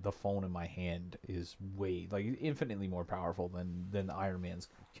 like the phone in my hand is way like infinitely more powerful than Iron Man's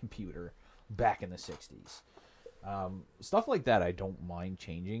computer back in the '60s. Stuff like that I don't mind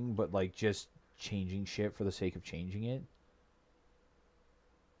changing, but like just changing shit for the sake of changing it,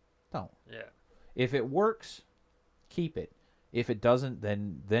 don't. Yeah. If it works, keep it. If it doesn't,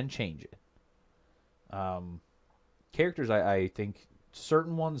 then change it. Characters, I think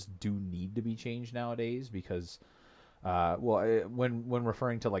certain ones do need to be changed nowadays because, when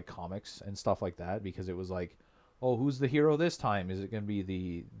referring to like comics and stuff like that, because it was like, oh, who's the hero this time? Is it going to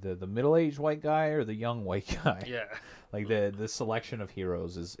be the middle-aged white guy or the young white guy? Yeah. Like the selection of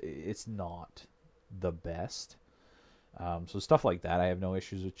heroes it's not the best. So stuff like that I have no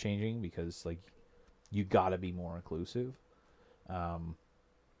issues with changing because like you got to be more inclusive. But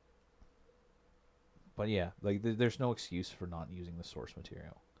yeah, like there's no excuse for not using the source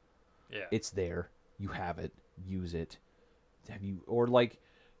material. Yeah. It's there. You have it. Use it. Or like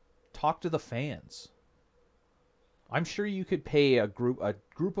talk to the fans. I'm sure you could pay a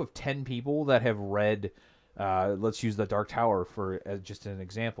group of 10 people that have read let's use the Dark Tower for just an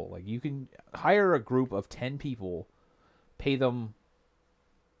example. Like you can hire a group of 10 people, pay them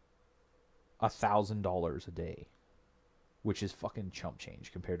 $1,000 a day, which is fucking chump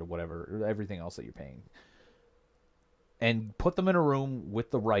change compared to everything else that you're paying. And put them in a room with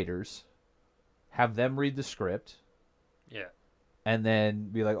the writers, have them read the script. Yeah. And then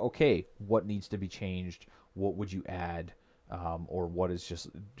be like, okay, what needs to be changed? What would you add? Or what is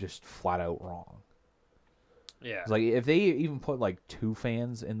just flat out wrong? Yeah. Like if they even put like 2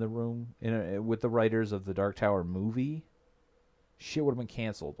 fans in the room with the writers of the Dark Tower movie, shit would have been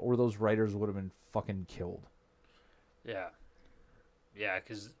canceled, or those writers would have been fucking killed. Yeah. Yeah,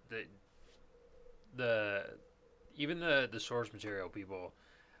 because even the source material people,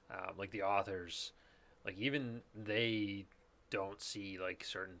 like the authors, like even they don't see like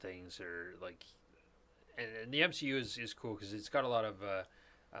certain things or like, and the MCU is cool because it's got a lot of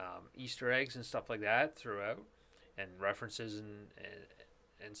Easter eggs and stuff like that throughout, and references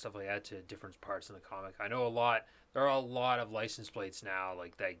and stuff like that to different parts in the comic. I know there are a lot of license plates now,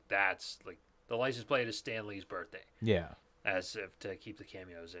 like that's like the license plate is Stan Lee's birthday. Yeah. As if to keep the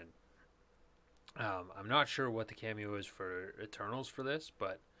cameos in. I'm not sure what the cameo is for Eternals for this,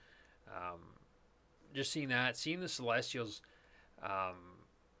 but Just seeing that, seeing the Celestials,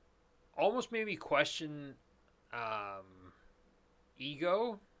 almost made me question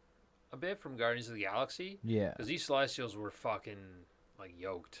Ego a bit from Guardians of the Galaxy. Yeah. Because these Celestials were fucking like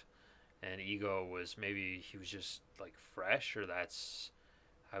yoked, and Ego was, maybe he was just like fresh, or that's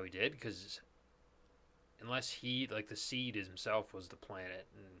how he did. Because unless he, like, the seed himself was the planet,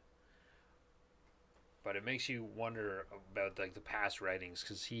 but it makes you wonder about like the past writings,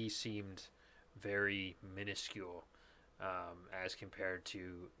 because he seemed very minuscule as compared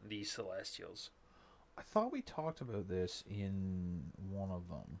to these Celestials. I thought we talked about this in one of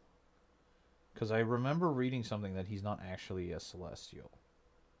them. Because I remember reading something that he's not actually a Celestial.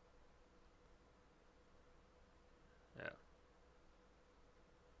 Yeah.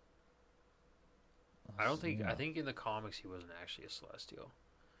 I don't think. I think in the comics he wasn't actually a Celestial.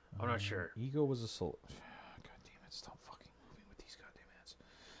 I'm not sure. Ego was a God damn it! Stop fucking moving with these goddamn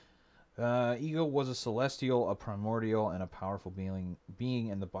hands. Ego was a Celestial, a primordial, and a powerful being,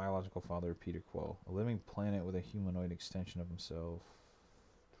 and the biological father of Peter Quill, a living planet with a humanoid extension of himself.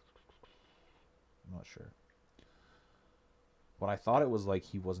 I'm not sure. But I thought it was like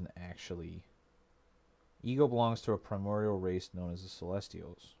he wasn't actually. Ego belongs to a primordial race known as the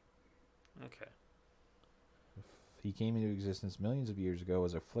Celestials. Okay. He came into existence millions of years ago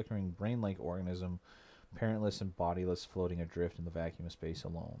as a flickering brain-like organism, parentless and bodiless, floating adrift in the vacuum of space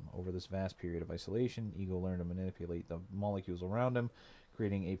alone. Over this vast period of isolation, Ego learned to manipulate the molecules around him,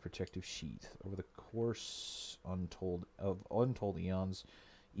 creating a protective sheath. Over the course of untold eons,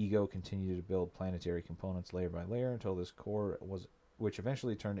 Ego continued to build planetary components layer by layer until this core which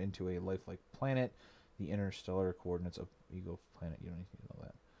eventually turned into a lifelike planet. The interstellar coordinates of Ego planet. You don't need to know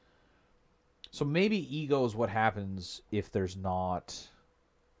that. So maybe Ego is what happens if there's not,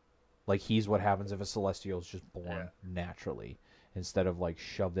 like, he's what happens if a Celestial is just born naturally instead of like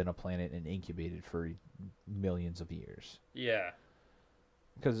shoved in a planet and incubated for millions of years. Yeah.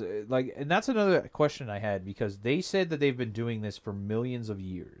 Because like, and that's another question I had, because they said that they've been doing this for millions of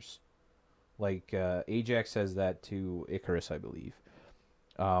years. Like Ajax says that to Icarus, I believe.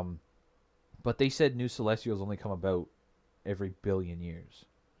 But they said new Celestials only come about every billion years.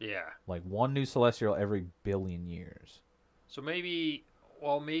 Yeah. Like one new Celestial every billion years. So maybe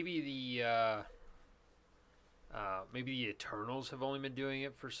the Eternals have only been doing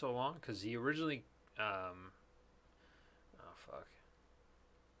it for so long, because he originally, oh fuck,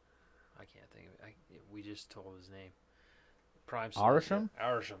 I can't think of it. We just told his name. Prime Arishem?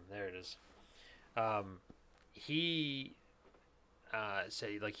 Arishem, there it is. He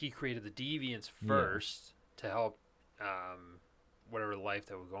said, like, he created the Deviants first to help whatever life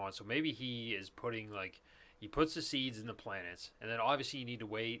that would go on. So maybe he is putting, like, he puts the seeds in the planets, and then obviously you need to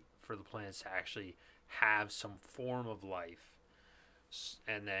wait for the planets to actually have some form of life,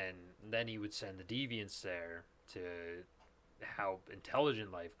 and then he would send the Deviants there to help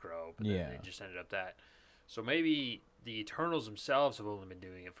intelligent life grow. But then it just ended up that. So maybe the Eternals themselves have only been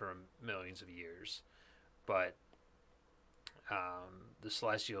doing it for millions of years, but the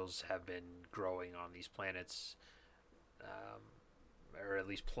Celestials have been growing on these planets, or at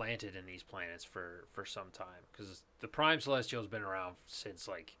least planted in these planets for some time, because the Prime Celestial has been around since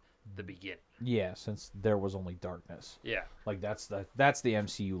like the beginning. Yeah, since there was only darkness. Yeah. Like that's the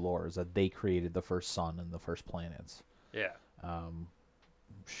MCU lore, is that they created the first sun and the first planets. Yeah.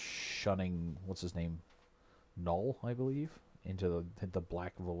 Shunning, what's his name? Null, I believe, into the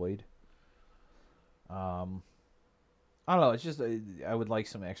black void. I don't know. It's just I would like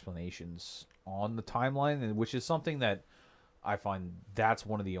some explanations on the timeline, which is something that I find that's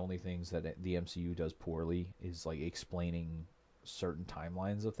one of the only things that the MCU does poorly, is like explaining certain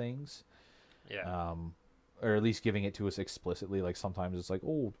timelines of things. Yeah. Or at least giving it to us explicitly. Like sometimes it's like,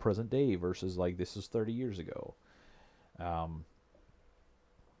 oh, present day versus like this is 30 years ago.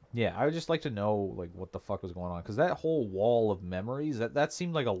 Yeah, I would just like to know like what the fuck was going on, because that whole wall of memories, that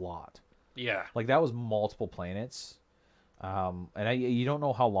seemed like a lot. Yeah. Like that was multiple planets. And you don't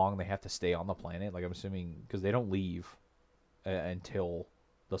know how long they have to stay on the planet. Like I'm assuming because they don't leave until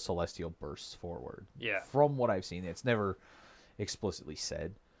the Celestial bursts forward. Yeah. From what I've seen, it's never explicitly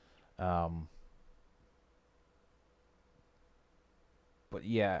said. But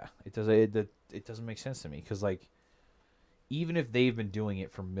yeah, it doesn't make sense to me, because like even if they've been doing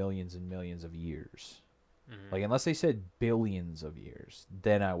it for millions and millions of years, like unless they said billions of years,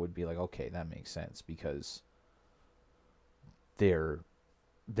 then I would be like, okay, that makes sense, because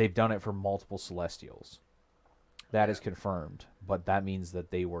they've done it for multiple Celestials. That is confirmed, but that means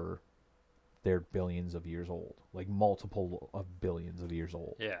that they're billions of years old, like multiple of billions of years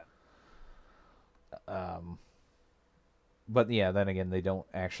old. Yeah. but yeah, then again, they don't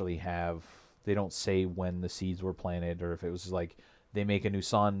say when the seeds were planted, or if it was like they make a new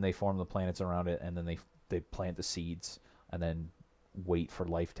sun, they form the planets around it, and then they plant the seeds, and then wait for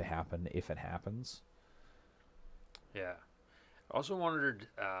life to happen if it happens. Yeah. I also wondered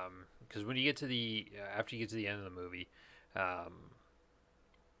because when you get to the after you get to the end of the movie, um,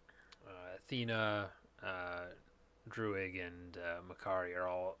 Athena, Druig, and Makari are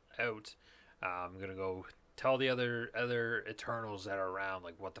all out. I'm gonna go tell the other Eternals that are around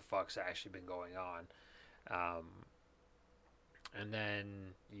like what the fuck's actually been going on, and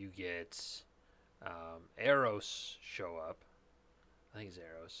then you get Eros show up. I think it's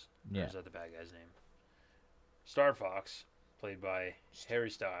Eros. Yeah. Or is that the bad guy's name? Star Fox, played by Harry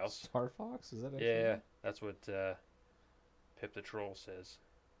Styles. Star Fox, is that actually? Yeah, that's what Pip the Troll says.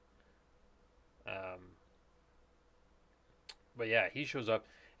 But yeah, he shows up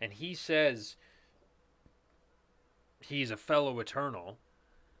and he says he's a fellow Eternal,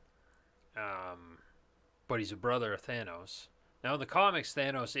 but he's a brother of Thanos. Now in the comics,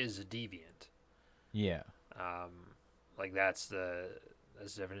 Thanos is a deviant. Yeah. Like that's the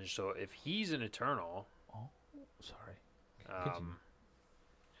definition. So if he's an Eternal, Sorry. you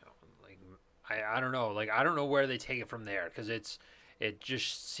know, like I don't know, like I don't know where they take it from there because it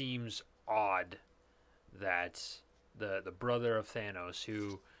just seems odd that the brother of Thanos,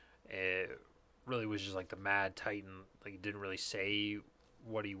 who really was just like the Mad Titan, like he didn't really say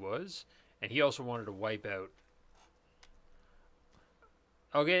what he was, and he also wanted to wipe out.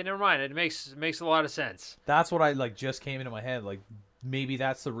 Okay, never mind. It makes a lot of sense. That's what I like just came into my head. Like maybe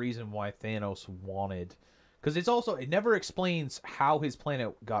that's the reason why Thanos wanted, because it never explains how his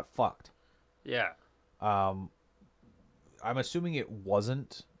planet got fucked. Yeah. I'm assuming it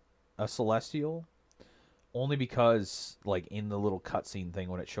wasn't a Celestial, only because like in the little cutscene thing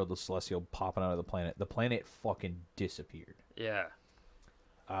when it showed the Celestial popping out of the planet fucking disappeared. Yeah.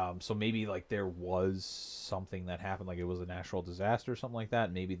 So maybe like there was something that happened, like it was a natural disaster or something like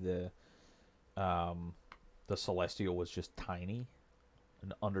that. Maybe the Celestial was just tiny,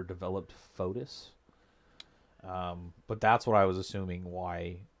 an underdeveloped Photis. But that's what I was assuming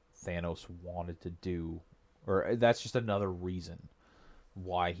why Thanos wanted to do, or that's just another reason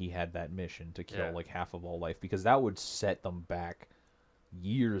why he had that mission to kill like half of all life, because that would set them back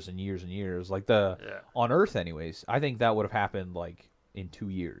years and years and years. Like on Earth, anyways, I think that would have happened like in 2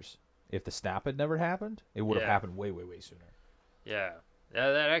 years. If the snap had never happened, it would have happened way, way, way sooner. Yeah,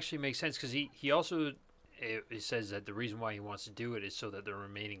 that actually makes sense because he also it says that the reason why he wants to do it is so that the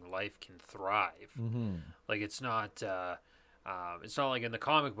remaining life can thrive. Mm-hmm. Like it's not like in the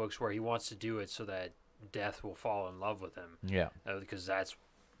comic books where he wants to do it so that death will fall in love with him. Yeah, because that's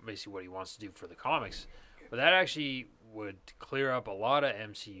basically what he wants to do for the comics. But that actually would clear up a lot of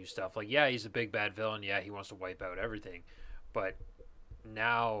MCU stuff. Like, yeah, he's a big bad villain. Yeah, he wants to wipe out everything. But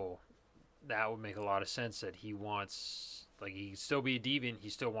now that would make a lot of sense that he wants, like, he can still be a deviant. He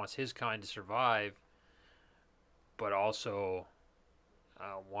still wants his kind to survive, but also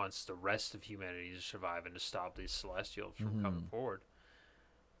wants the rest of humanity to survive and to stop these Celestials from coming forward.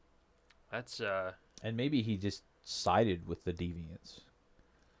 That's and maybe he just sided with the deviants,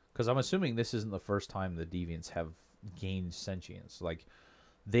 because I'm assuming this isn't the first time the deviants have gained sentience. Like,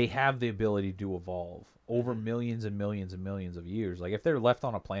 they have the ability to evolve over millions and millions and millions of years. Like, if they're left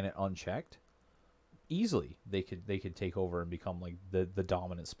on a planet unchecked, easily they could take over and become like the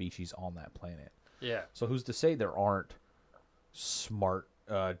dominant species on that planet. Yeah. So who's to say there aren't smart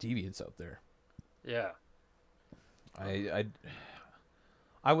deviants out there? Yeah.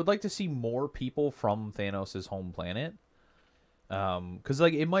 I would like to see more people from Thanos' home planet. Because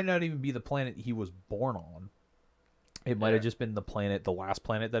like it might not even be the planet he was born on. It might have just been the last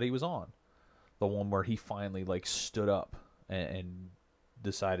planet that he was on. The one where he finally like stood up and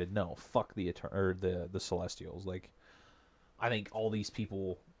decided, no, fuck the Celestials. Like, I think all these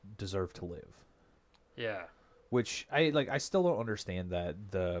people deserve to live. Yeah. Which I still don't understand that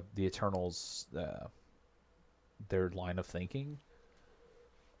the Eternals their line of thinking.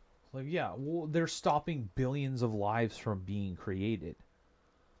 Like, yeah, well, they're stopping billions of lives from being created.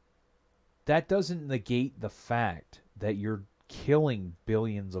 That doesn't negate the fact that you're killing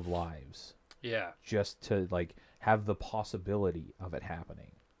billions of lives. Yeah. Just to like have the possibility of it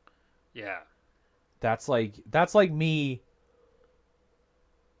happening. Yeah. That's like me.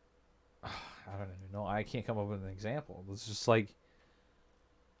 I don't even know. I can't come up with an example. It's just like,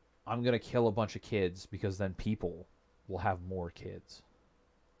 I'm gonna kill a bunch of kids because then people will have more kids.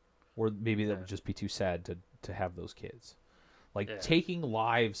 Or maybe that would just be too sad to have those kids. Like, taking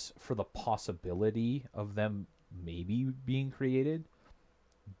lives for the possibility of them maybe being created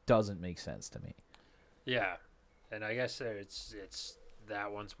doesn't make sense to me. Yeah. and I guess it's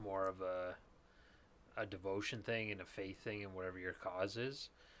that one's more of a devotion thing and a faith thing and whatever your cause is,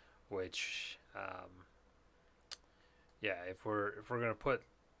 which yeah, if we're gonna put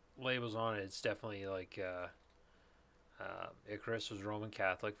labels on it, it's definitely like Icarus was Roman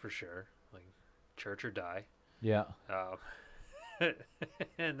Catholic for sure, like church or die. Yeah.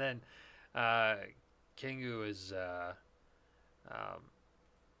 And then Kingu is um,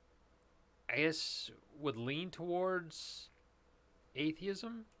 I guess would lean towards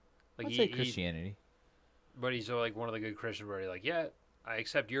atheism. Like I'd say Christianity. But he's like one of the good Christians where he's like, yeah, I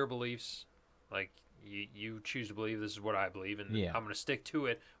accept your beliefs. Like you choose to believe this is what I believe, and Yeah. I'm going to stick to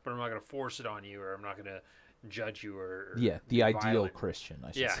it. But I'm not going to force it on you, or I'm not going to judge you, or Yeah, the be ideal violent. Christian,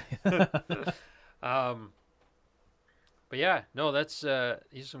 I should Yeah. say. But yeah, no, these are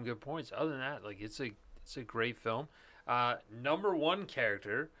some good points. Other than that, like it's a great film. Number one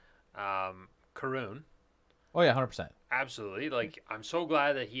character, Karun. Oh yeah, 100%. Absolutely. Like, I'm so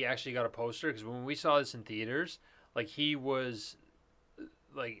glad that he actually got a poster because when we saw this in theaters, like, he was,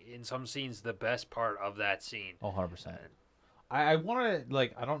 like, in some scenes, the best part of that scene. Oh, 100%. I want to,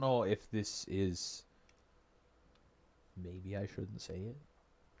 like, I don't know if this is. Maybe I shouldn't say it.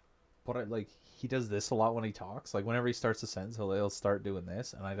 But, like, he does this a lot when he talks. Like, whenever he starts a sentence, he'll start doing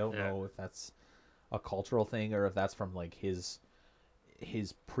this. And I don't know if that's a cultural thing or if that's from, like, his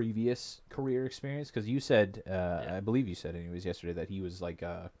previous career experience, because you said I believe you said anyways yesterday that he was like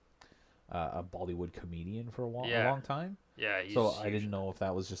a Bollywood comedian for a long time. Yeah, he's so huge. I didn't know if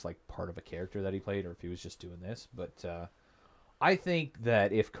that was just like part of a character that he played or if he was just doing this, but I think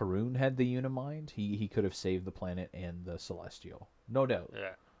that if Karun had the Unimind, he could have saved the planet and the Celestial, no doubt.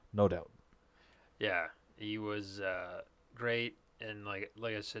 No doubt. Yeah, he was great, and like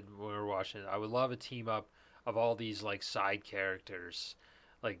I said when we were watching it, I would love a team up of all these like side characters,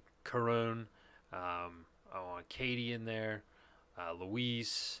 like Karun. I want Katie in there,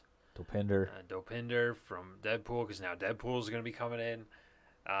 Luis, Dopinder from Deadpool, because now Deadpool's going to be coming in.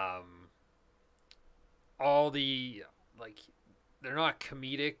 All the like, they're not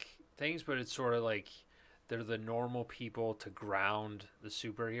comedic things, but it's sort of like they're the normal people to ground the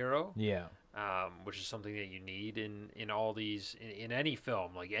superhero. Yeah. Which is something that you need in all these in any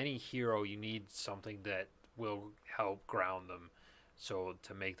film. Like any hero, you need something that will help ground them, so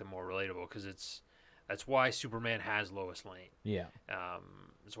to make them more relatable. Because that's why Superman has Lois Lane. Yeah.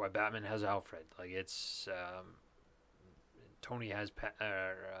 That's why Batman has Alfred. Like it's Tony has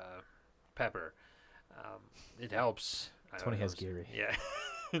Pepper. It helps. Tony has Gary. Yeah.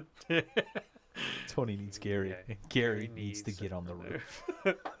 Tony needs Gary. Yeah. Gary needs to get on the roof.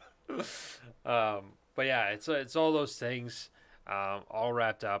 But yeah, it's all those things, all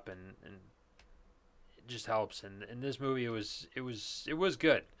wrapped up, and it just helps. And in this movie, it was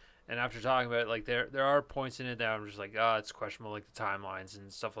good. And after talking about it, like there are points in it that I'm just like, oh, it's questionable, like the timelines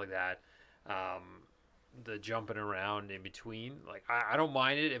and stuff like that. The jumping around in between, like I don't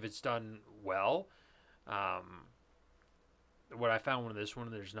mind it if it's done well. What I found with this one,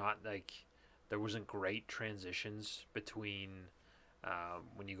 there wasn't great transitions between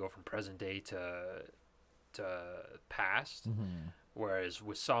when you go from present day to past. Mm-hmm. Whereas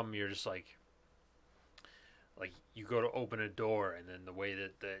with some, you're just like you go to open a door, and then the way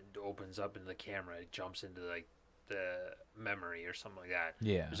that it opens up in the camera, it jumps into like the memory or something like that.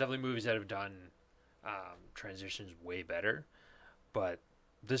 Yeah. There's definitely movies that have done transitions way better, but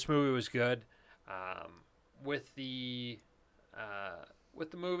this movie was good. With the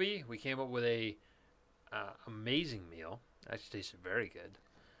movie, we came up with a amazing meal. Actually tasted very good.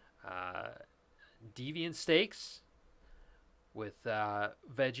 Deviant steaks with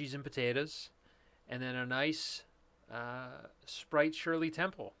veggies and potatoes, and then a nice Sprite Shirley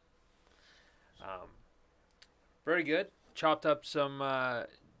Temple. Very good. Chopped up some.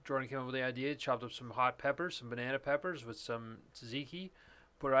 Jordan came up with the idea. Chopped up some hot peppers, some banana peppers with some tzatziki.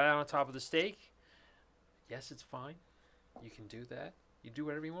 Put it right on top of the steak. Yes, it's fine. You can do that. You do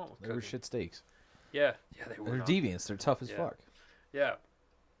whatever you want with They were cooking. shit steaks. Yeah, they were. They're not. deviants. They're tough as fuck. Yeah.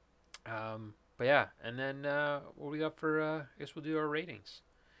 But yeah, and then what we got for? I guess we'll do our ratings.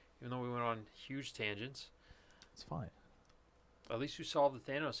 Even though we went on huge tangents, It's fine. at least we solved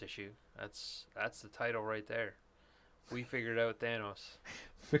the Thanos issue. That's the title right there. We figured out Thanos,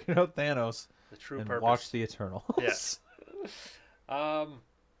 Figured out Thanos the true and purpose. watch the Eternals. Yes. I'm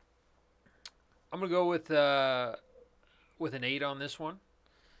gonna go with an 8 on this one.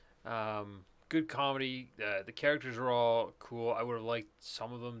 Good comedy. The characters are all cool. I would have liked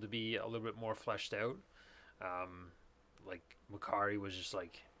some of them to be a little bit more fleshed out. Like Makari was just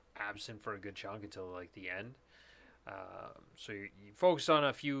like absent for a good chunk until like the end. So you focused on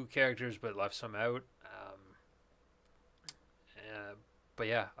a few characters but left some out. But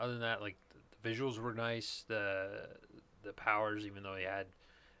yeah, other than that, like the visuals were nice. The powers, even though he had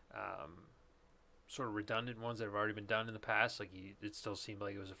um, sort of redundant ones that have already been done in the past, like it still seemed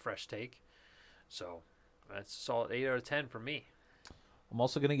like it was a fresh take. So that's a solid 8 out of 10 for me. I'm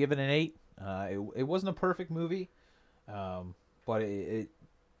also gonna give it an 8. It wasn't a perfect movie, but it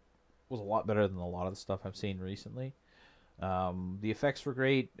was a lot better than a lot of the stuff I've seen recently. The effects were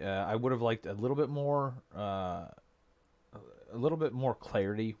great. I would have liked a little bit more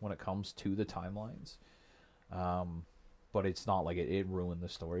clarity when it comes to the timelines. But it's not like it ruined the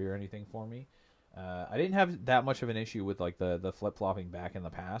story or anything for me. I didn't have that much of an issue with like the flip flopping back in the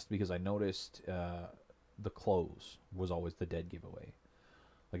past because I noticed the clothes was always the dead giveaway.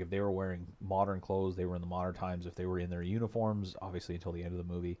 Like if they were wearing modern clothes, they were in the modern times. If they were in their uniforms, obviously until the end of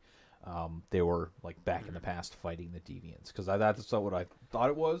the movie, they were like back in the past fighting the deviants. Because that's not what I thought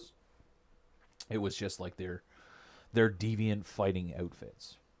it was. It was just like their deviant fighting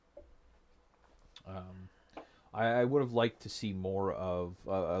outfits. I would have liked to see more of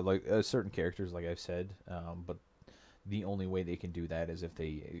like certain characters, like I've said, but the only way they can do that is if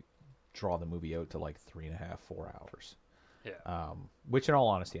they draw the movie out to like 3.5, 4 hours. Yeah. Which, in all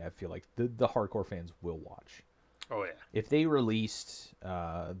honesty, I feel like the hardcore fans will watch. Oh yeah. If they released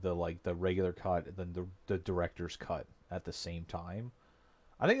the regular cut, then the director's cut at the same time,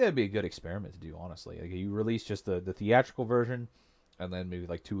 I think that'd be a good experiment to do. Honestly, like you release just the theatrical version, and then maybe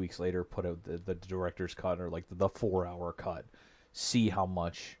like 2 weeks later put out the director's cut or like the 4 hour cut. See how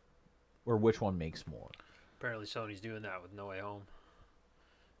much or which one makes more. Apparently Sony's doing that with No Way Home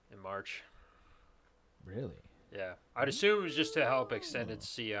in March. Really? Yeah, I'd assume it was just to help extend it to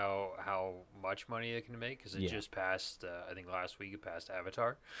see how much money it can make because it Yeah. just passed. I think last week it passed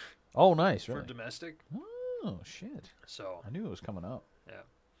Avatar Oh, nice. for Really? domestic. Oh shit! So I knew it was coming up. yeah.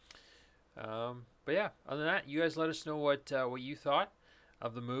 But yeah, other than that, you guys let us know what you thought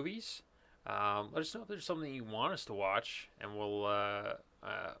of the movies. Let us know if there's something you want us to watch, and we'll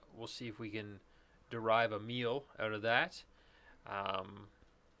see if we can derive a meal out of that. But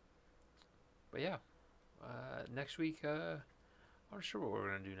yeah. Next week, I'm not sure what we're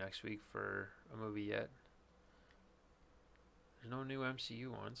going to do next week for a movie yet. There's no new MCU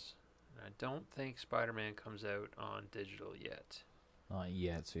ones. And I don't think Spider-Man comes out on digital yet. Not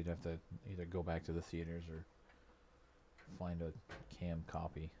yet, so you'd have to either go back to the theaters or find a cam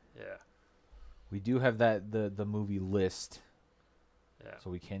copy. Yeah. We do have the movie list, Yeah. so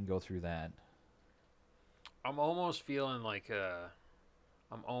we can go through that. I'm almost feeling like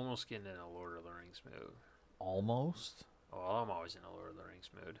I'm almost getting in a Lord of the Rings mood. Almost. Well, I'm always in a Lord of the Rings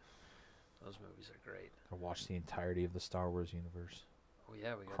mood. Those movies are great. Or watch the entirety of the Star Wars universe, Oh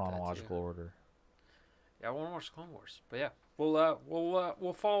yeah, we got chronological that order. too. Yeah, I want to watch Clone Wars. But yeah,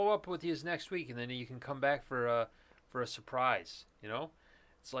 we'll follow up with you next week, and then you can come back for a surprise. You know,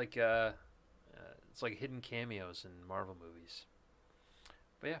 it's like hidden cameos in Marvel movies.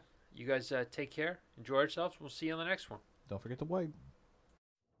 But yeah, you guys take care, enjoy yourselves. We'll see you on the next one. Don't forget to wipe.